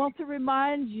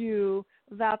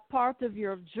part of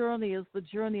your journey is the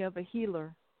journey of a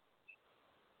healer.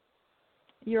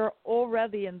 You're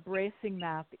already embracing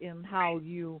that in how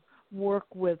you work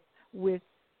with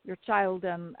your child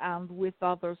and with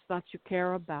others that you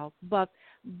care about. But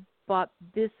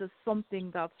this is something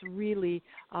that's really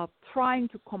trying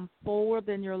to come forward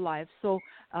in your life. So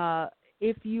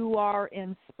if you are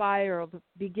inspired,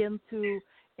 begin to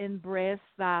embrace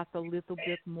that a little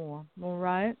bit more. All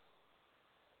right?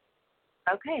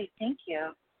 Okay, thank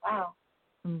you. Wow.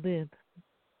 Indeed.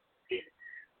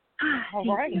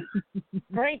 All right.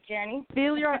 Great, Jenny.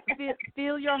 Feel your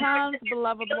hands,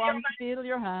 beloved ones. Feel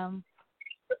your hands.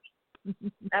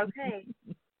 Okay.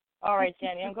 All right,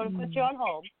 Jenny, I'm going to put you on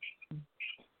hold.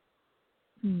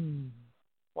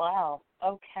 Wow.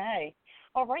 Okay.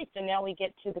 All right, so now we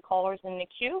get to the callers in the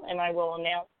queue, and I will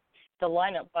announce the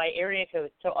lineup by area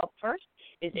code. So up first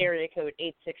is area code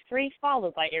 863,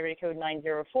 followed by area code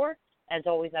 904. As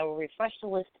always, I will refresh the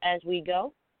list as we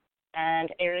go. And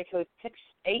area code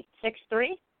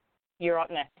 6863, you're up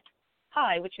next.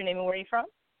 Hi, what's your name and where are you from?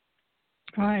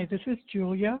 Hi, this is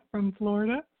Julia from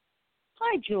Florida.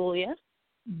 Hi, Julia.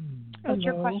 What's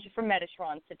your Hello. question for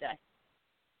Metatron today?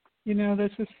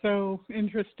 This is so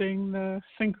interesting, the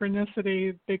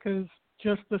synchronicity, because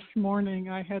just this morning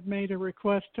I had made a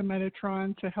request to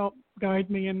Metatron to help guide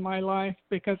me in my life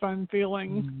because I'm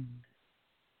feeling,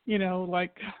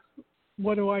 like,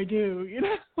 what do I do?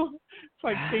 It's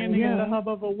like standing in the hub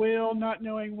of a wheel, not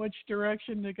knowing which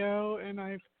direction to go. And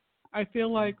I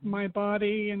feel like my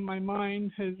body and my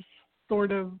mind has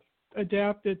sort of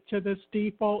adapted to this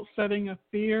default setting of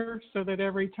fear, so that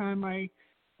every time I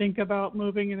think about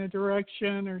moving in a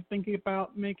direction or thinking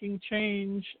about making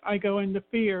change, I go into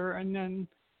fear, and then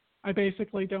I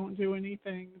basically don't do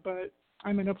anything. But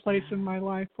I'm in a place in my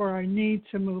life where I need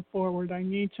to move forward. I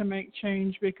need to make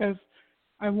change because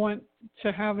I want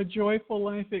to have a joyful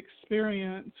life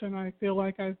experience, and I feel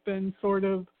like I've been sort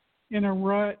of in a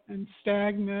rut and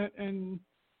stagnant and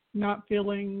not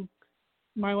feeling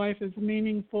my life is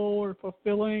meaningful or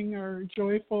fulfilling or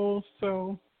joyful.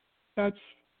 So that's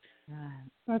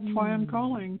why I'm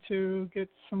calling, to get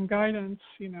some guidance,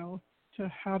 to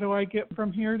how do I get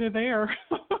from here to there?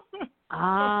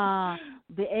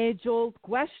 The age-old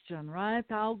question, right?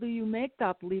 How do you make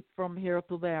that leap from here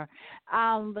to there?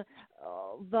 And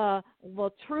the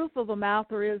truth of the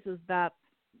matter is that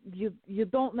you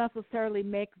don't necessarily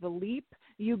make the leap.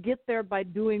 You get there by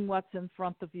doing what's in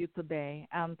front of you today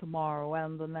and tomorrow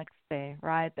and the next day,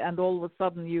 right? And all of a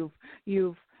sudden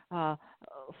you've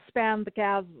spanned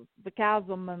the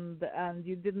chasm and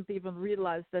you didn't even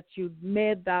realize that you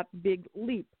made that big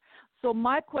leap. So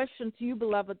my question to you,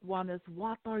 beloved one, is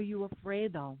what are you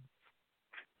afraid of?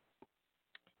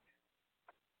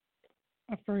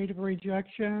 Afraid of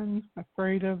rejection,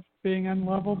 afraid of being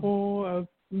unlovable, of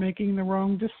making the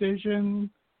wrong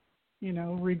decision,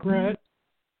 regret.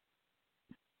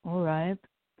 All right.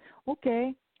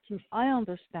 Okay, I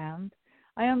understand.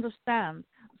 I understand.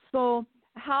 So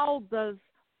how does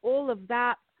all of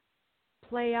that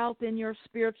play out in your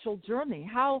spiritual journey?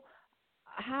 How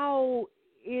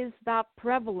is that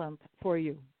prevalent for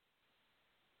you?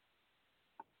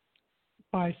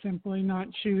 By simply not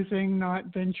choosing, not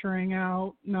venturing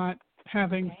out, not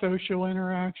having social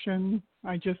interaction.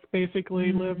 I just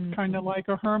basically live kind of like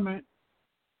a hermit.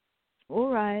 All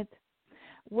right.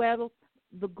 Well,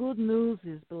 the good news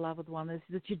is, beloved one, is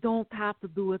that you don't have to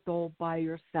do it all by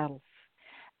yourself.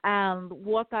 And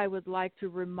what I would like to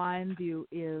remind you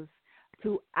is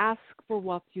to ask for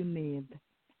what you need.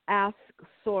 Ask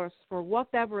Source for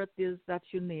whatever it is that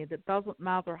you need. It doesn't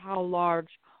matter how large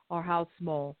or how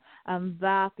small. And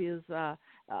that is a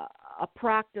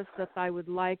practice that I would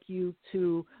like you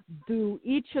to do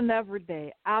each and every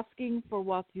day, asking for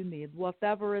what you need,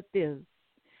 whatever it is.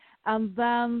 And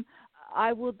then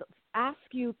I would ask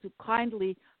you to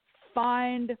kindly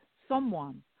find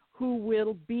someone who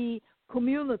will be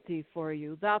community for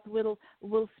you, that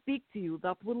will speak to you,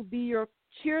 that will be your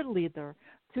cheerleader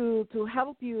to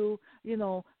help you,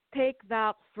 take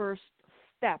that first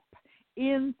step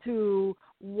into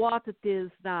what it is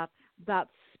that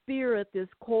spirit is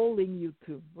calling you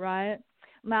to, right?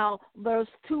 Now, there's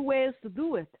two ways to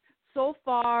do it. So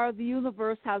far, the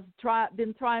universe has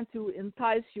been trying to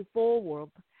entice you forward.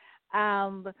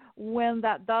 And when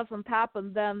that doesn't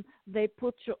happen, then they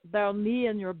put their knee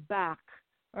in your back,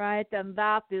 right? And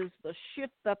that is the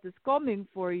shift that is coming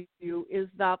for you, is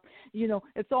that,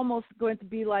 it's almost going to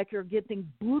be like you're getting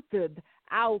booted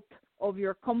out of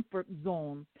your comfort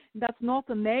zone. That's not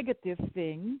a negative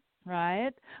thing,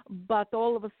 right? But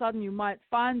all of a sudden you might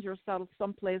find yourself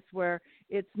someplace where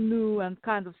it's new and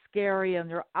kind of scary and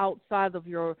you're outside of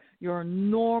your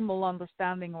normal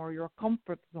understanding or your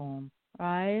comfort zone,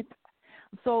 right?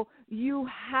 So you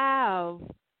have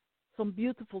some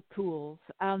beautiful tools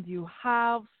and you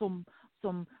have some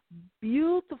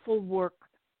beautiful work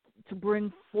to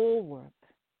bring forward.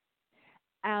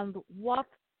 And what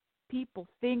people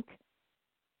think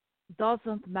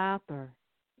doesn't matter.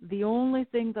 The only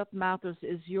thing that matters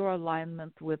is your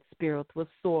alignment with Spirit, with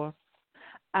Source,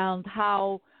 and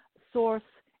how Source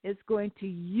is going to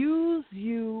use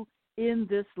you in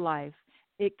this life.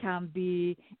 It can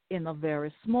be in a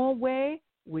very small way,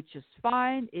 which is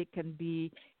fine. It can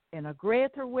be in a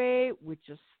greater way, which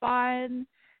is fine.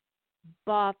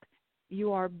 But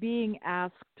you are being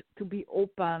asked to be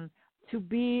open, to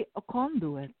be a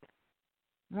conduit,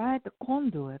 right? A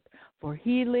conduit for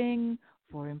healing,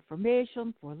 for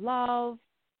information, for love.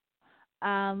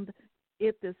 And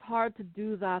it is hard to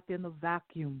do that in a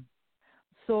vacuum.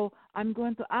 So I'm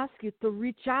going to ask you to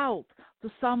reach out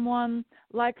to someone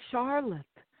like Charlotte,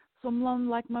 someone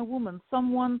like my woman,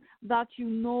 someone that you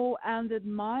know and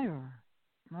admire,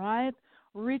 right?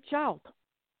 Reach out,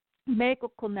 make a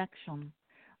connection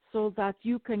so that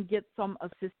you can get some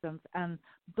assistance and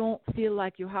don't feel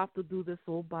like you have to do this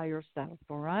all by yourself,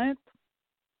 all right?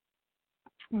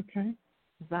 Okay.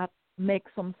 Does that make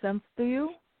some sense to you?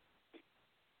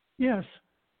 Yes.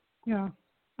 Yeah.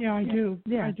 Yeah, I do.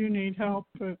 Yeah. I do need help,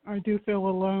 but I do feel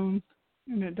alone,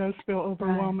 and it does feel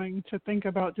overwhelming to think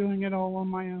about doing it all on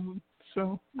my own.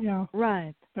 So, yeah.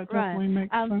 Right. That definitely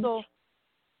makes sense. And so,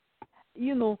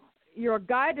 your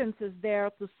guidance is there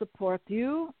to support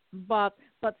you, but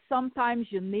sometimes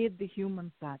you need the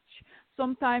human touch.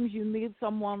 Sometimes you need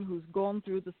someone who's gone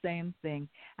through the same thing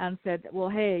and said, well,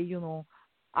 hey,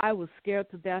 I was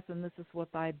scared to death and this is what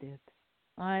I did,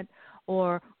 right?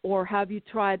 Or have you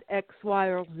tried X, Y,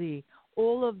 or Z?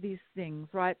 All of these things,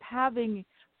 right? Having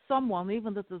someone,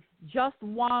 even if it's just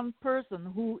one person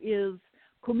who is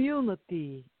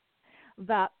community,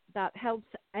 that helps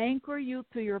anchor you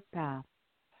to your path.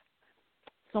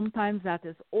 Sometimes that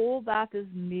is all that is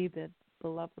needed,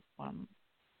 beloved one,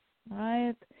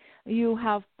 right? You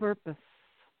have purpose,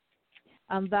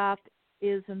 and that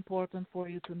is important for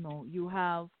you to know. You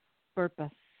have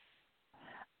purpose,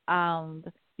 and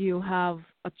you have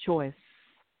a choice.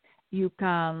 You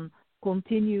can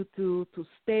continue to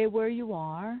stay where you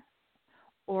are,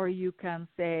 or you can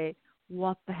say,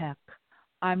 what the heck,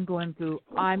 I'm going to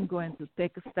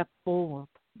take a step forward,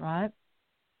 right?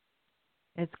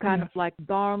 It's kind of like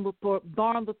darn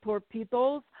the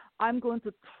torpedoes. I'm going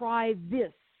to try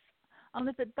this. And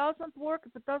if it doesn't work,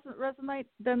 if it doesn't resonate,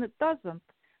 then it doesn't.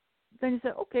 Then you say,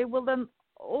 okay, well then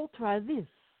I'll try this,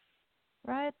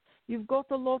 right? You've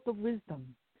got a lot of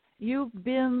wisdom. You've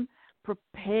been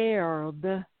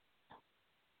prepared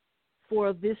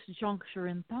for this juncture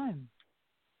in time.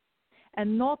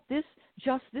 And not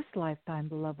just this lifetime,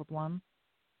 beloved one.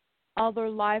 Other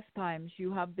lifetimes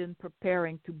you have been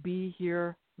preparing to be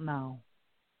here now.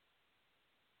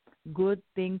 Good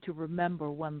thing to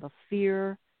remember when the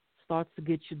fear starts to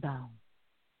get you down,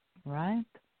 right?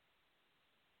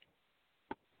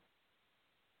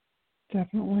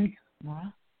 Definitely.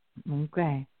 Well,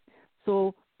 okay.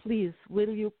 So please, will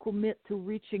you commit to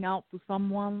reaching out to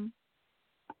someone?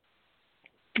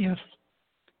 Yes.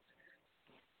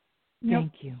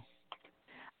 Thank you.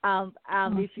 And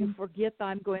Awesome. if you forget,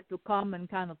 I'm going to come and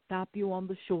kind of tap you on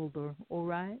the shoulder, all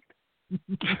right?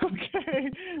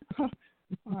 Okay.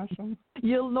 Awesome.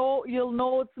 You'll know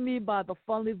it's me by the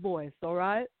funny voice, all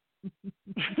right?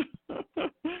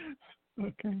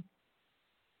 Okay.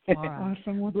 All right.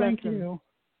 Awesome. Well, Bless thank him. you.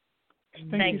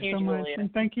 Thank Thank you, you so much. Julia.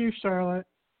 And thank you, Charlotte.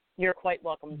 You're quite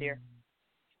welcome, dear.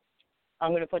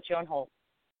 I'm going to put you on hold.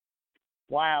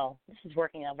 Wow, this is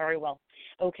working out very well.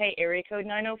 Okay, area code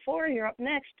 904, you're up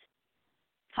next.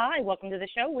 Hi, welcome to the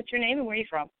show. What's your name and where are you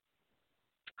from?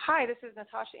 Hi, this is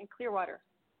Natasha in Clearwater.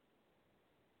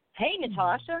 Hey,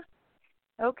 Natasha.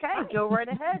 Okay, Hi. go right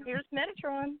ahead. Here's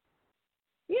Metatron.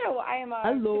 Yeah, well, I am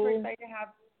Hello. super excited to have.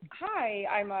 Hi,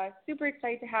 I'm super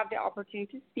excited to have the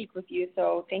opportunity to speak with you.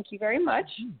 So thank you very much.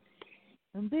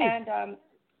 Indeed. And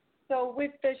so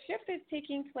with the shift that's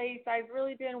taking place, I've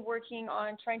really been working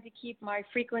on trying to keep my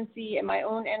frequency and my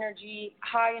own energy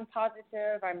high and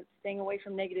positive. I'm staying away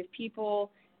from negative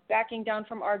people, backing down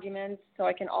from arguments, so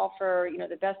I can offer,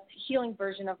 the best healing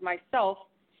version of myself.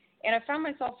 And I found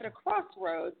myself at a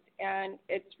crossroads, and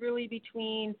it's really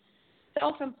between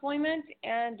self-employment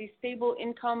and the stable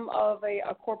income of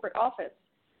a corporate office.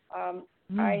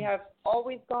 I have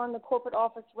always gone the corporate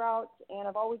office route, and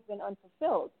I've always been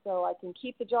unfulfilled. So I can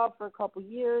keep the job for a couple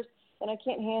years, and I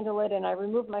can't handle it, and I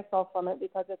remove myself from it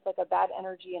because it's like a bad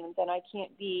energy, and then I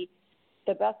can't be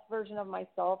the best version of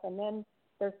myself. And then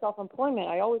there's self-employment.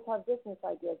 I always have business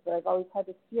ideas, but I've always had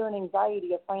this fear and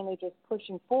anxiety of finally just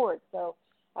pushing forward. So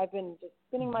I've been just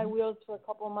spinning my wheels for a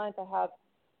couple of months. I have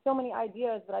so many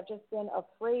ideas, but I've just been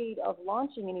afraid of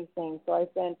launching anything. So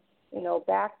I've been,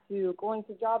 back to going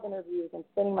to job interviews and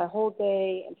spending my whole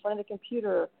day in front of the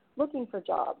computer looking for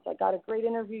jobs. I got a great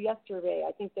interview yesterday.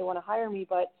 I think they want to hire me,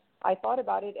 but I thought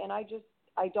about it, and I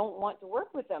don't want to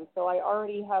work with them. So I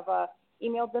already have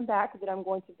emailed them back that I'm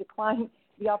going to decline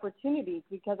the opportunity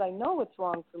because I know what's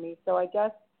wrong for me. So I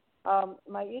guess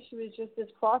my issue is just this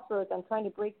crossroads. I'm trying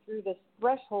to break through this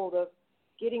threshold of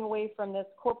getting away from this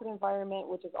corporate environment,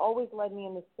 which has always led me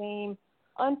in the same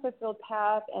unfulfilled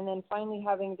path, and then finally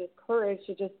having this courage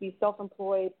to just be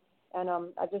self-employed. And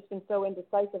I've just been so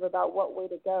indecisive about what way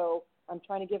to go. I'm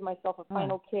trying to give myself a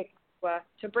final kick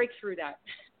to break through that.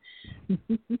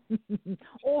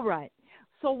 All right.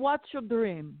 So what's your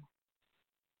dream?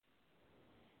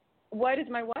 What is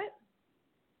my what?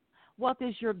 What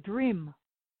is your dream?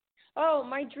 Oh,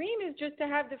 my dream is just to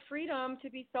have the freedom to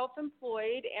be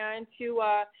self-employed and to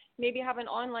maybe have an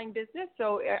online business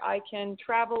so I can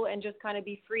travel and just kind of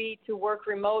be free to work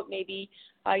remote, maybe,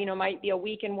 might be a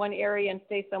week in one area and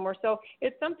stay somewhere. So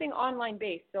it's something online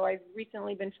based. So I've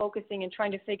recently been focusing and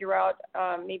trying to figure out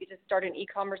maybe to start an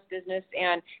e-commerce business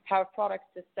and have products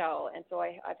to sell. And so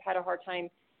I've had a hard time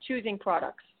choosing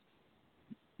products.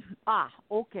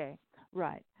 Okay.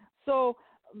 Right. So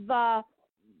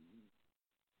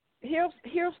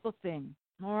here's the thing,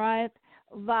 all right,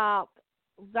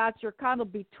 that you're kind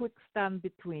of betwixt and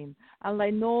between. And I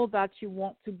know that you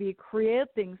want to be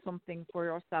creating something for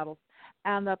yourself,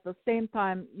 and at the same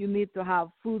time you need to have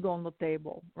food on the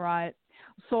table, right?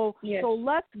 So yes. So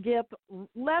let's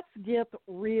get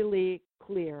really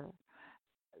clear.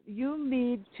 You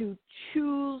need to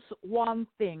choose one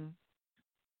thing,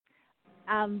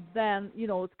 and then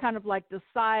it's kind of like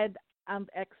decide and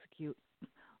execute.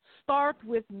 Start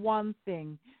with one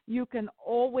thing. You can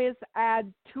always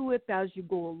add to it as you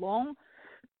go along,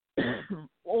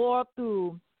 or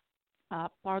to,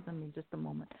 pardon me just a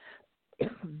moment.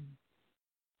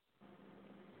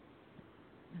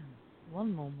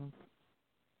 One moment.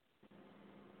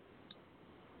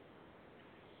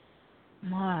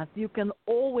 You can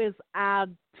always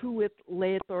add to it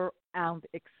later and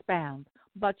expand,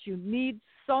 but you need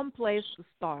some place to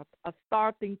start, a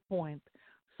starting point.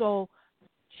 So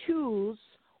choose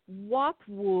what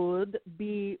would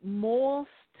be most,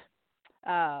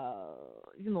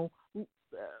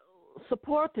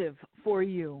 supportive for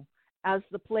you as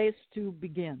the place to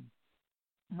begin,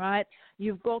 right?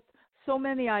 You've got so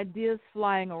many ideas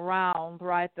flying around,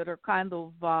 right, that are kind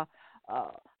of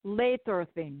later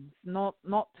things, not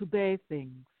today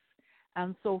things.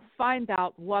 And so find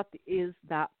out what is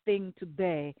that thing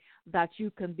today that you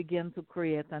can begin to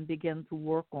create and begin to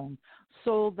work on,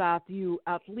 so that you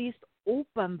at least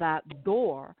open that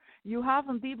door. You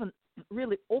haven't even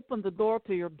really opened the door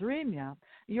to your dream yet.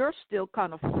 You're still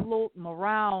kind of floating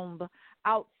around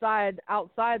outside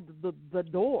the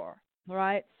door,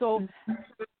 right? So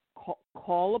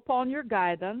call upon your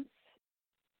guidance,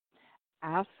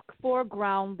 ask for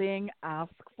grounding,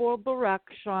 ask for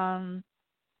direction.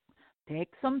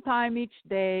 Take some time each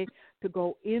day to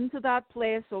go into that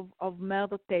place of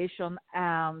meditation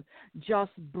and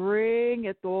just bring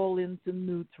it all into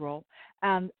neutral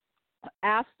and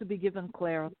ask to be given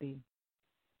clarity,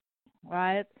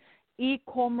 right?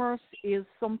 E-commerce is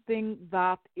something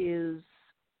that is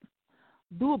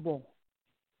doable,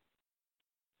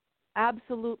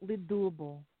 absolutely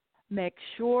doable. Make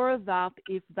sure that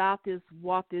if that is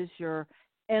what is your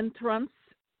entrance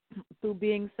to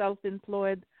being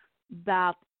self-employed,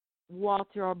 that what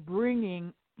you're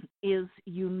bringing is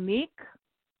unique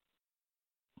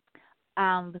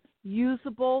and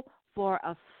usable for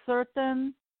a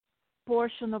certain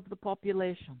portion of the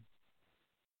population.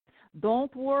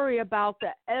 Don't worry about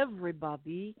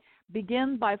everybody.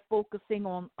 Begin by focusing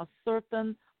on a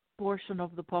certain portion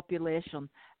of the population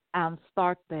and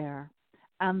start there,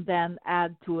 and then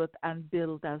add to it and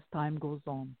build as time goes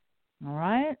on. All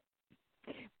right?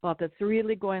 But it's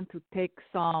really going to take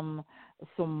some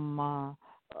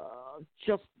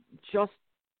just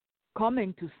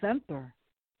coming to center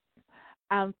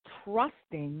and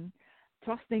trusting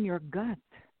your gut.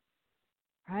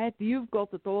 Right? You've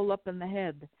got it all up in the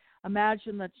head.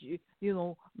 Imagine that you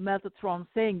know Metatron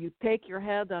saying you take your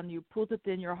head and you put it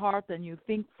in your heart and you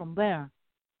think from there.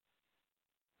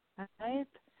 Right?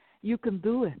 You can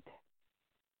do it.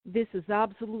 This is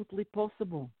absolutely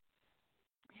possible.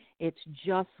 It's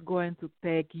just going to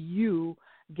take you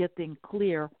getting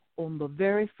clear on the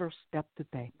very first step to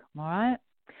take. All right?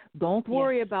 Don't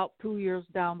worry about 2 years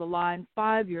down the line,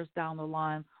 5 years down the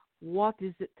line. What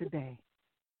is it today?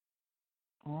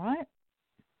 All right?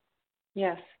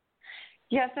 Yes.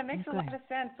 Yes, that makes a lot of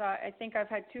sense. I think I've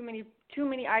had too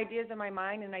many ideas in my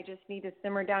mind, and I just need to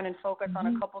simmer down and focus on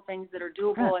a couple things that are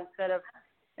doable instead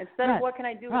of what can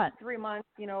I do in 3 months.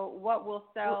 You know, what will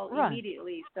sell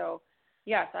immediately. So,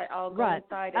 yes, I'll go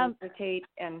inside and meditate,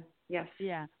 and yes.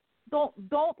 Yeah. Don't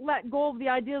let go of the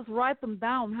ideas. Write them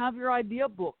down. Have your idea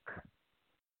book.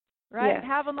 Right. Yes.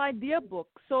 Have an idea book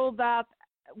so that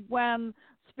when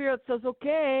Spirit says,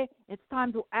 okay, it's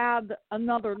time to add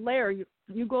another layer.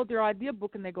 You go to your idea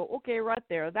book and they go, okay, right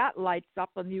there. That lights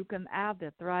up and you can add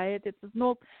it, right? It's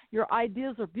no, your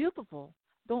ideas are beautiful.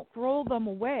 Don't throw them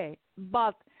away.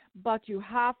 But you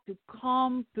have to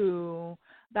come to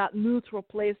that neutral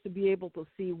place to be able to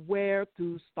see where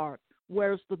to start.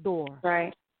 Where's the door?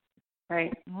 Right.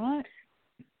 Right. All right.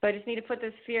 So I just need to put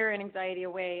this fear and anxiety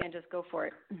away and just go for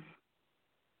it.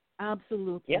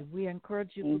 Absolutely. Yep. We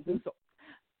encourage you to do so.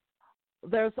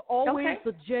 There's always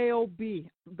the JOB.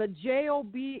 The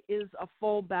JOB is a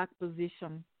fallback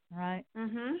position, right?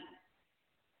 Mhm.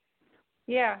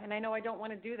 Yeah, and I know I don't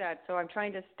want to do that, so I'm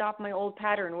trying to stop my old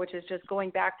pattern, which is just going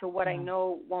back to what I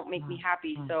know won't make me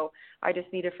happy. So I just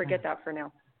need to forget that for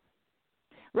now.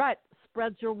 Right.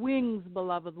 Spread your wings,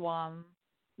 beloved one.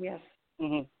 Yes.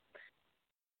 Mhm.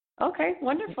 Okay,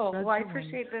 wonderful. Well, I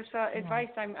appreciate this advice.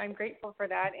 I'm grateful for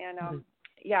that, and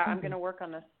I'm going to work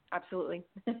on this. Absolutely.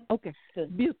 Okay,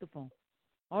 good. Beautiful.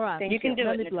 All right. You can do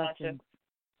it, Natasha.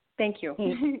 Thank you.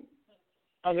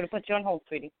 I'm going to put you on hold,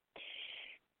 sweetie.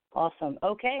 Awesome.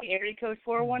 Okay, area code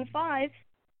 415,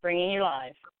 bringing you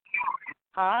live.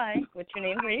 Hi, what's your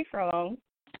name? Where are you from?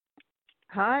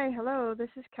 Hi, hello. This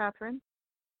is Catherine.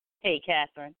 Hey,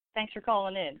 Catherine. Thanks for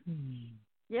calling in.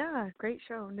 Yeah, great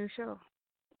show, new show.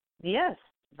 Yes,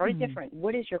 very different.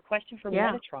 What is your question for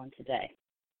Metatron today?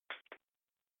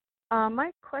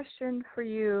 My question for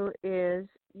you is,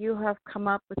 you have come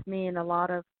up with me in a lot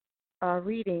of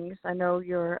readings. I know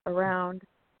you're around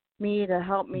me to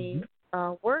help me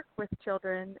work with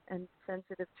children and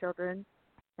sensitive children.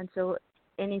 And so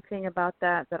anything about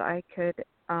that I could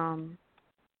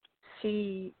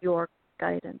see your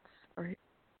guidance.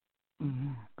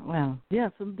 Well,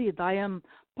 yes, indeed. I am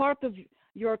part of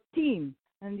your team,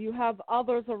 and you have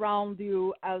others around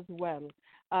you as well.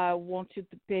 I want you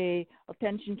to pay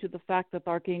attention to the fact that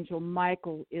Archangel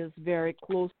Michael is very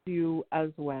close to you as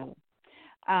well.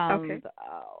 And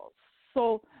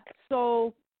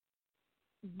so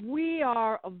we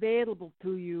are available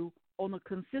to you on a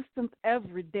consistent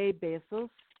everyday basis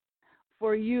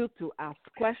for you to ask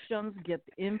questions, get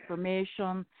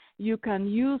information. You can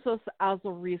use us as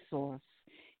a resource.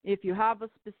 If you have a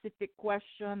specific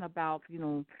question about,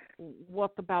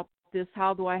 what about this,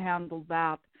 how do I handle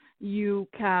that, you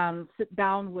can sit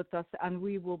down with us and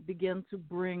we will begin to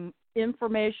bring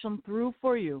information through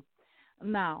for you.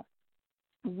 Now,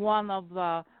 one of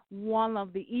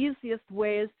the easiest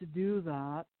ways to do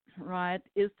that, right,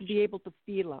 is to be able to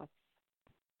feel us.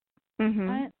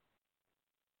 Right?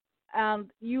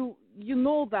 And you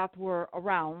know that we're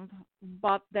around,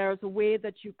 but there's a way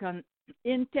that you can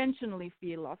intentionally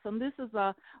feel us, and this is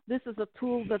a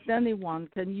tool that anyone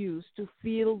can use to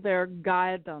feel their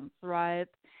guidance, right?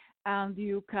 And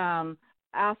you can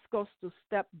ask us to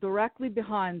step directly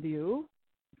behind you,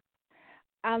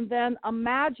 and then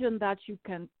imagine that you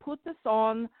can put this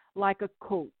on like a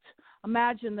coat.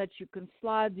 Imagine that you can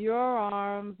slide your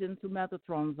arms into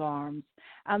Metatron's arms,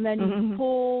 and then you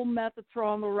pull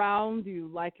Metatron around you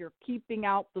like you're keeping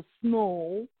out the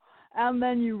snow, and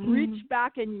then you reach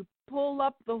back and you pull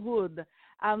up the hood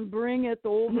and bring it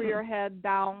over your head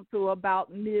down to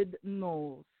about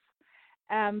mid-nose.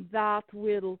 And that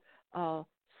will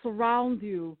surround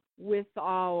you with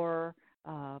our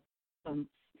presence.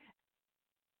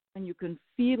 And you can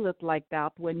feel it like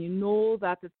that. When you know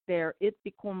that it's there, it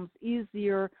becomes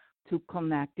easier to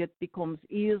connect. It becomes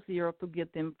easier to get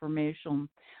information.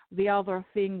 The other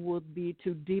thing would be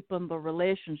to deepen the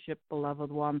relationship,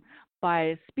 beloved one,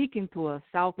 by speaking to us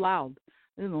out loud.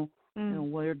 You know,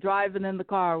 while you're driving in the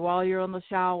car, while you're in the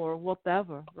shower,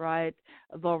 whatever, right?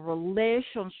 The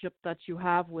relationship that you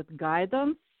have with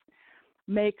guidance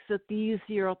makes it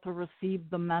easier to receive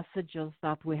the messages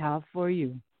that we have for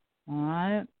you. All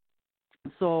right?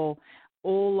 So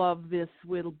all of this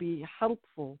will be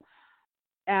helpful.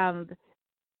 And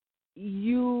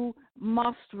you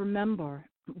must remember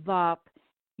that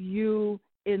you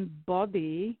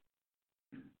embody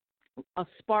a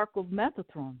spark of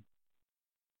Metatron,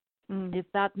 if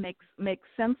that makes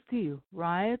sense to you,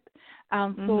 right?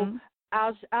 And so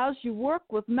as you work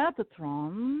with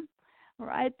Metatron,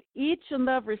 right, each and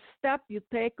every step you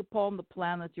take upon the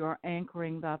planet, you are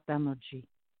anchoring that energy.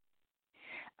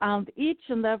 And each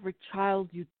and every child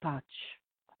you touch,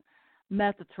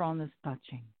 Metatron is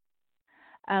touching.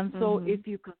 And so if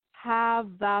you could have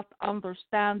that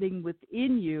understanding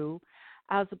within you,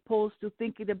 as opposed to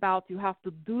thinking about you have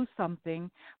to do something,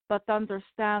 but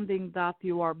understanding that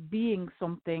you are being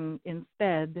something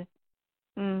instead,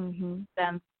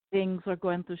 then things are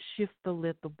going to shift a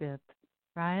little bit,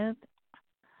 right?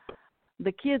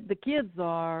 The kids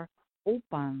are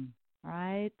open,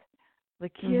 right? The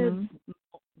kids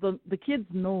the kids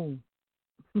know.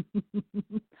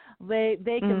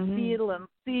 they can feel and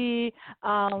see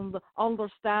and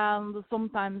understand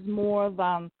sometimes more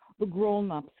than the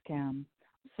grown-ups can.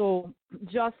 So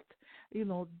just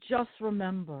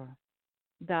remember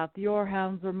that your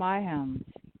hands are my hands,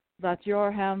 that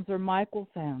your hands are Michael's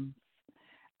hands,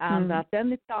 and that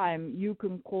any time you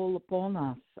can call upon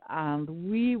us and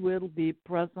we will be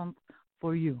present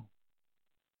for you.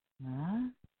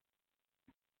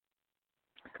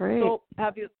 Great. So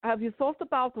have you thought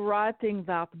about writing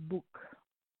that book?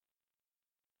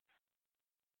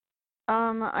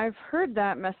 I've heard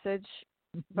that message,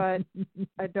 but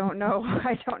I don't know.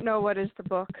 I don't know what is the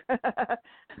book.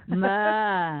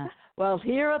 Nah. Well,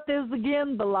 here it is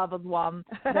again, beloved one.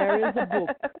 There is a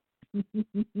book.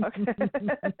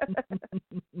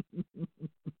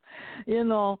 You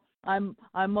know,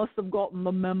 I must have gotten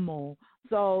the memo.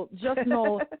 So just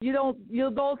know you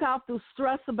don't have to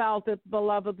stress about it,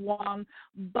 beloved one.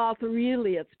 But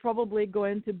really, it's probably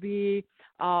going to be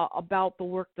about the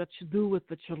work that you do with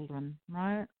the children,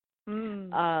 right?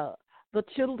 The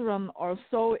children are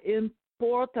so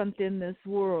important in this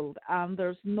world, and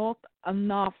there's not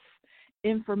enough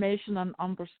information and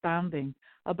understanding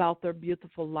about their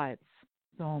beautiful lives.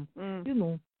 So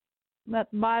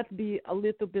that might be a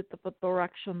little bit of a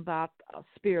direction that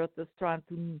Spirit is trying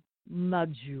to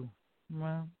nudge you.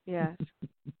 Well, yes.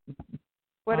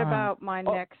 What about my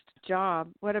next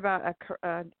job? What about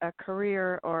a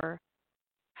career, or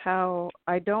how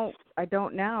I don't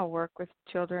now work with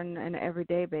children on an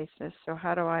everyday basis? So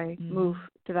how do I move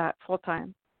to that full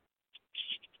time?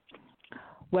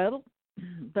 Well,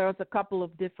 there's a couple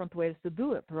of different ways to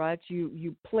do it, right?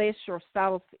 You place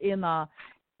yourself in a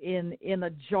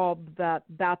job that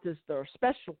is their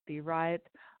specialty, right?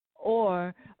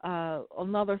 Or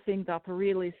another thing that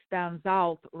really stands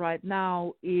out right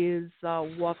now is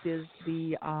what is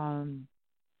the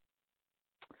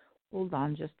hold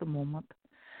on just a moment.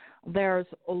 There's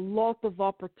a lot of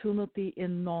opportunity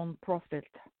in nonprofit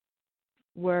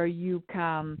where you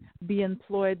can be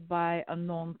employed by a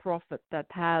nonprofit that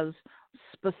has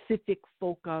specific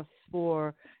focus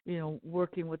for,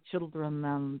 working with children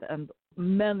and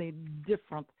many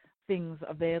different things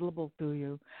available to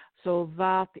you. So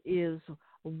that is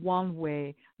one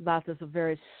way that is a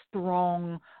very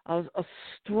strong, a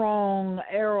strong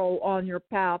arrow on your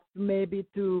path, maybe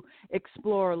to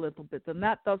explore a little bit. And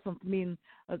that doesn't mean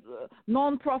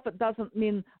non-profit doesn't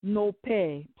mean no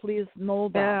pay. Please know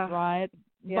that, right?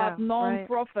 Yeah, but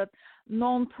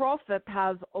non-profit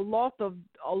has a lot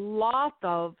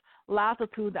of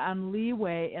latitude and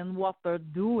leeway in what they're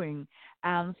doing,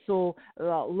 and so a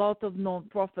lot of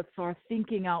non-profits are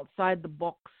thinking outside the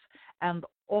box and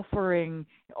offering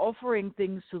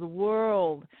things to the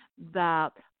world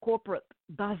that corporate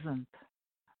doesn't.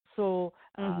 So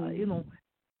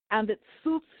and it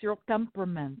suits your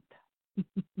temperament.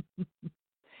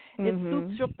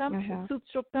 It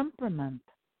suits your temperament.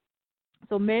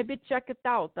 So maybe check it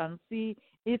out and see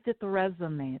if it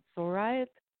resonates. All right.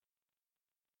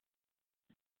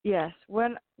 Yes.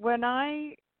 When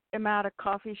I am at a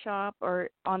coffee shop or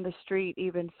on the street,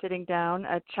 even sitting down,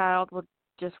 a child will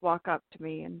just walk up to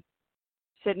me and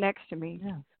sit next to me.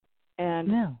 Yeah.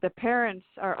 And the parents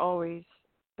are always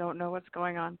don't know what's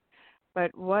going on.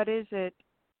 But what is it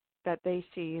that they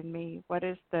see in me? What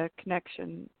is the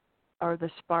connection or the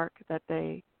spark that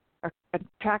they are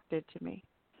attracted to me?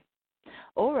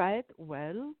 All right.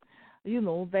 Well,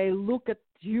 they look at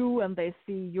you and they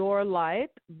see your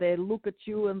light. They look at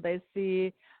you and they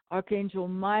see Archangel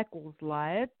Michael's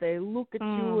light. They look at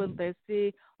you and they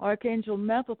see Archangel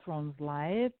Metatron's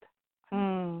light.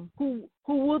 Who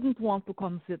wouldn't want to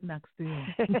come sit next to you?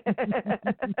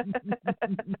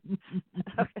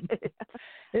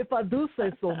 If I do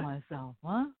say so myself,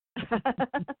 huh?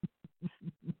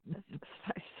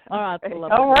 All right.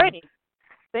 All righty.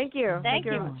 Thank you. Thank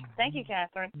you. Thank you,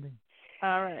 Catherine.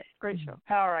 All right. Great show.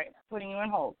 All right. Putting you on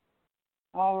hold.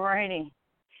 All righty.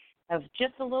 Have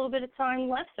just a little bit of time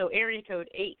left, so area code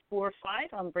 845,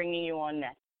 I'm bringing you on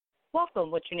next.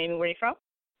 Welcome. What's your name and where are you from?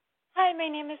 Hi, my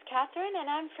name is Catherine, and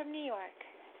I'm from New York.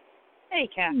 Hey,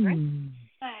 Catherine.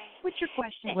 Hi. What's your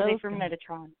question today for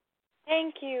Metatron?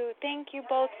 Thank you. Thank you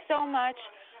both so much.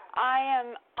 I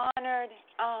am honored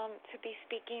to be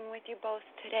speaking with you both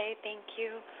today. Thank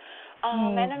you.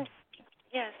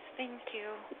 Yes, thank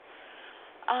you.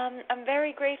 I'm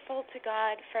very grateful to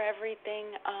God for everything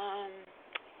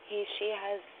she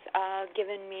has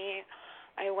given me.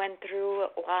 I went through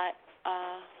a lot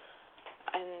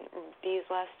in these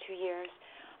last 2 years,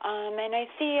 and I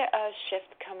see a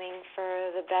shift coming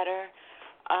for the better.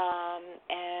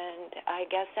 And I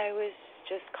guess I was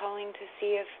just calling to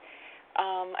see if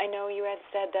I know you had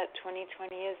said that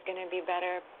 2020 is going to be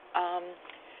better.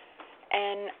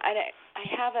 And I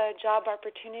have a job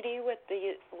opportunity with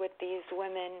these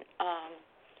women,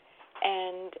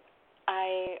 and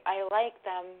I like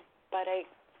them, but I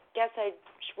guess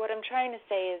what I'm trying to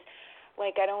say is,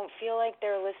 like, I don't feel like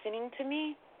they're listening to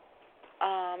me,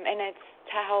 and it's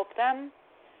to help them.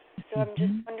 So I'm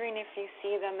just wondering if you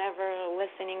see them ever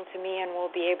listening to me and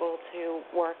we'll be able to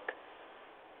work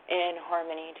in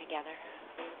harmony together.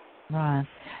 Right.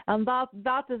 And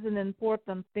that is an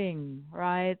important thing,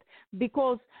 right?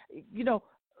 Because,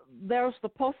 there's the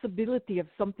possibility of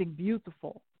something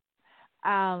beautiful.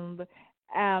 And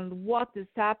what is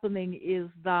happening is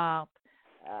that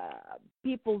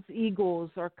people's egos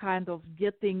are kind of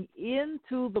getting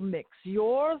into the mix.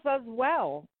 Yours as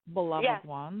well, beloved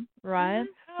one, right?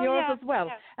 Mm-hmm. Yours as well.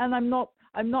 Yeah. And I'm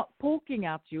not poking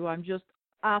at you. I'm just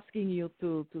asking you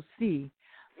to see.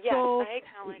 Yes, so, I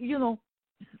acknowledge.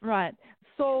 Right.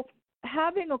 So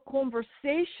having a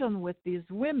conversation with these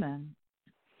women,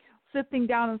 sitting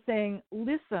down and saying,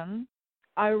 listen,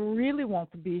 I really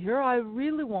want to be here. I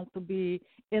really want to be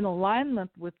in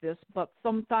alignment with this, but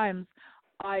sometimes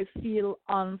I feel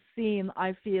unseen.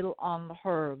 I feel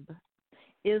unheard.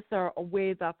 Is there a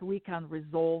way that we can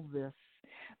resolve this?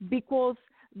 Because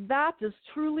that is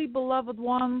truly, beloved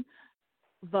one,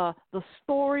 the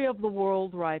story of the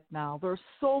world right now. There's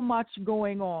so much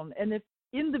going on. And if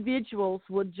individuals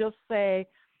would just say,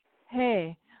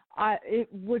 hey,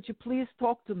 would you please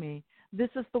talk to me? This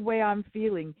is the way I'm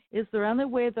feeling. Is there any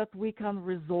way that we can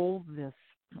resolve this,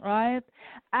 right?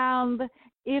 And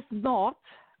if not,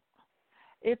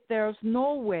 if there's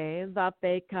no way that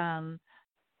they can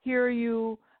hear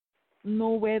you, no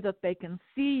way that they can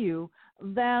see you,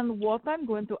 then what I'm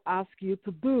going to ask you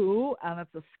to do, and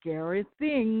it's a scary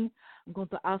thing, I'm going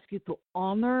to ask you to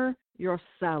honor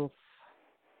yourself.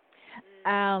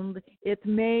 And it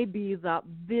may be that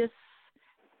this,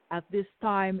 at this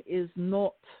time, is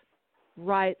not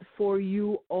right for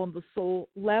you on the soul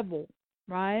level,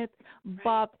 right?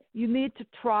 But you need to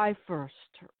try first.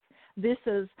 This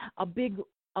is a big,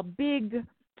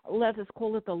 let us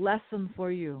call it a lesson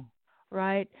for you,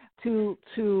 right? To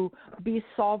be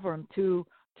sovereign, to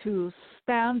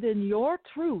stand in your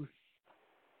truth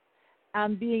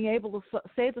and being able to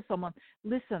say to someone,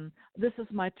 listen, this is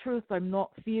my truth. I'm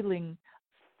not feeling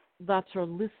that you're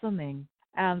listening,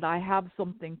 and I have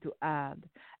something to add.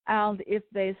 And if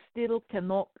they still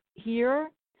cannot hear,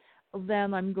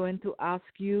 then I'm going to ask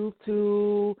you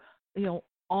to,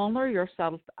 honor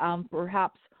yourself and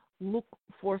perhaps look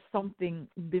for something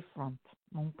different.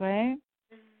 Okay?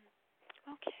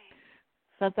 Okay.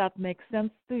 Does that make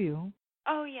sense to you?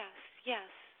 Oh, yes.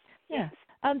 Yes.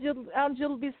 And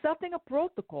you'll be setting a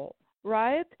protocol,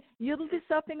 right? You'll be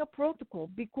setting a protocol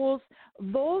because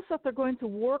those that are going to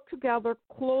work together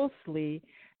closely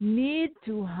need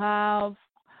to have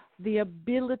the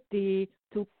ability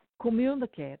to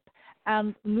communicate.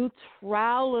 And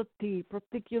neutrality,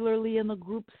 particularly in a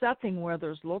group setting where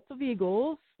there's lots of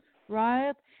egos,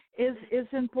 right, is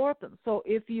important. So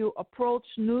if you approach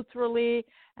neutrally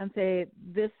and say,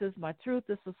 this is my truth,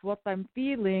 this is what I'm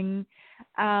feeling,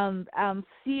 and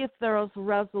see if there is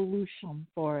resolution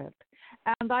for it.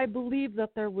 And I believe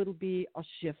that there will be a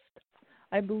shift.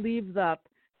 I believe that,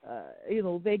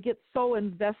 they get so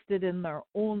invested in their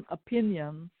own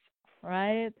opinions,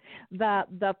 right, that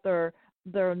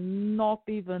they're not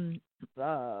even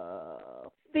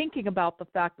thinking about the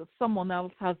fact that someone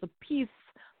else has a piece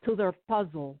to their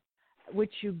puzzle,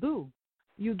 which you do.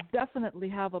 You definitely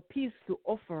have a piece to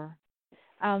offer.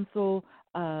 And so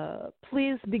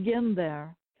please begin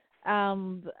there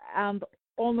and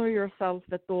honor yourself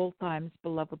at all times,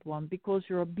 beloved one, because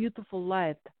you're a beautiful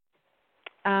light.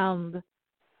 And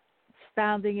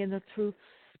standing in the truth,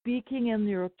 speaking in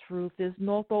your truth is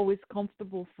not always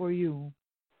comfortable for you.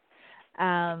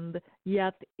 And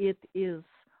yet it is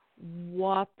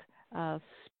what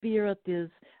Spirit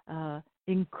is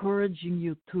encouraging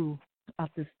you to at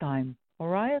this time. All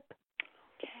right?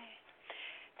 Okay.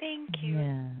 Thank you.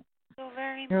 Yeah. So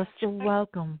very You're much. so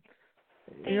welcome.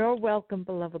 You're welcome,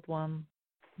 beloved one.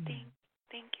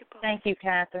 Thank you both. Thank you,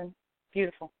 Catherine.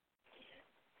 Beautiful.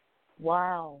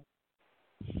 Wow.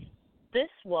 This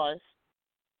was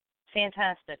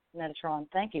fantastic, Metatron.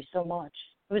 Thank you so much.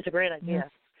 It was a great idea. Yes.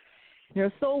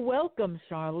 You're so welcome,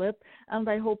 Charlotte, and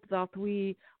I hope that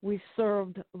we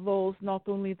served those not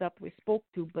only that we spoke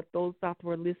to, but those that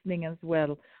were listening as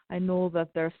well. I know that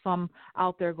there's some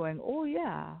out there going, oh,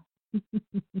 yeah,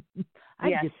 I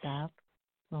get that.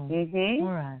 So,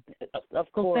 all right. Of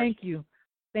course. So thank you.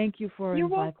 Thank you for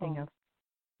inviting us.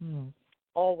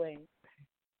 Always.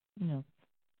 Yes.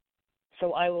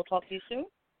 So I will talk to you soon.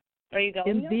 Are you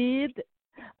going? Indeed.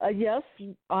 Yes,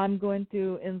 I'm going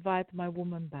to invite my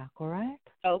woman back, all right?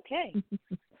 Okay.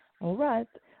 All right.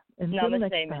 Until Namaste,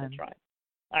 next time. Metatron.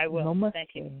 I will. Namaste. Thank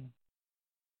you.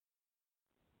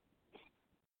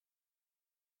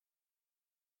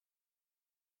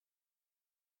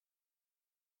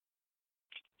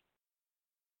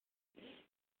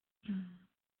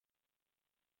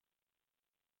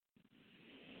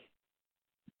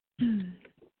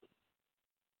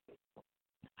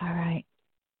 All right.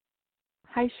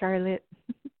 Hi, Charlotte.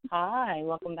 Hi,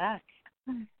 welcome back.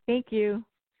 Thank you.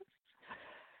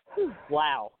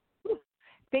 Wow.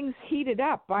 Things heated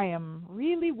up. I am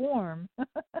really warm.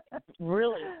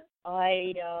 Really?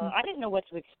 I didn't know what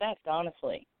to expect,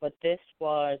 honestly, but this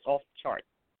was off the chart.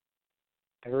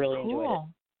 I really enjoyed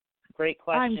it. Great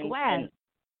questions. I'm glad. And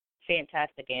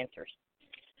fantastic answers.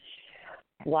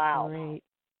 Wow. Great.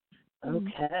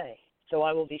 Okay. So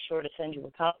I will be sure to send you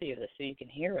a copy of this so you can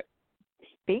hear it.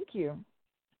 Thank you.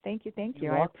 Thank you.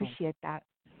 You're I welcome. appreciate that.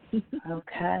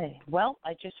 Okay. Well,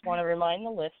 I just want to remind the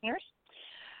listeners,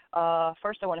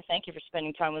 first I want to thank you for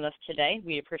spending time with us today.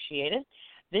 We appreciate it.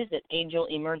 Visit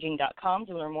angelemerging.com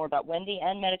to learn more about Wendy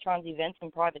and Metatron's events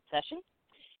and private sessions.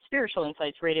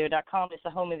 SpiritualInsightsRadio.com is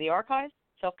the home of the archives,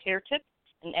 self-care tips,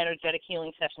 and energetic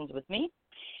healing sessions with me.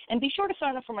 And be sure to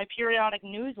sign up for my periodic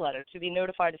newsletter to be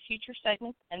notified of future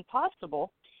segments and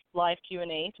possible live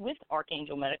Q&As with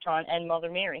Archangel Metatron and Mother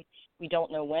Mary. We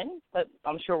don't know when, but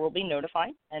I'm sure we'll be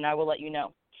notified, and I will let you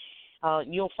know.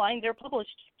 You'll find their published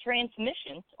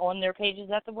transmissions on their pages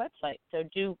at the website, so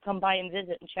do come by and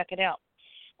visit and check it out.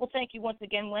 Well, thank you once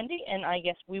again, Wendy, and I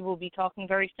guess we will be talking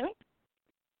very soon.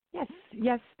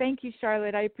 Yes. Thank you,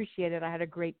 Charlotte. I appreciate it. I had a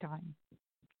great time.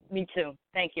 Me too.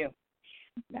 Thank you.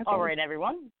 Okay. All right,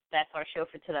 everyone. That's our show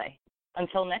for today.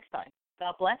 Until next time,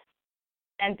 God bless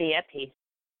and be at peace.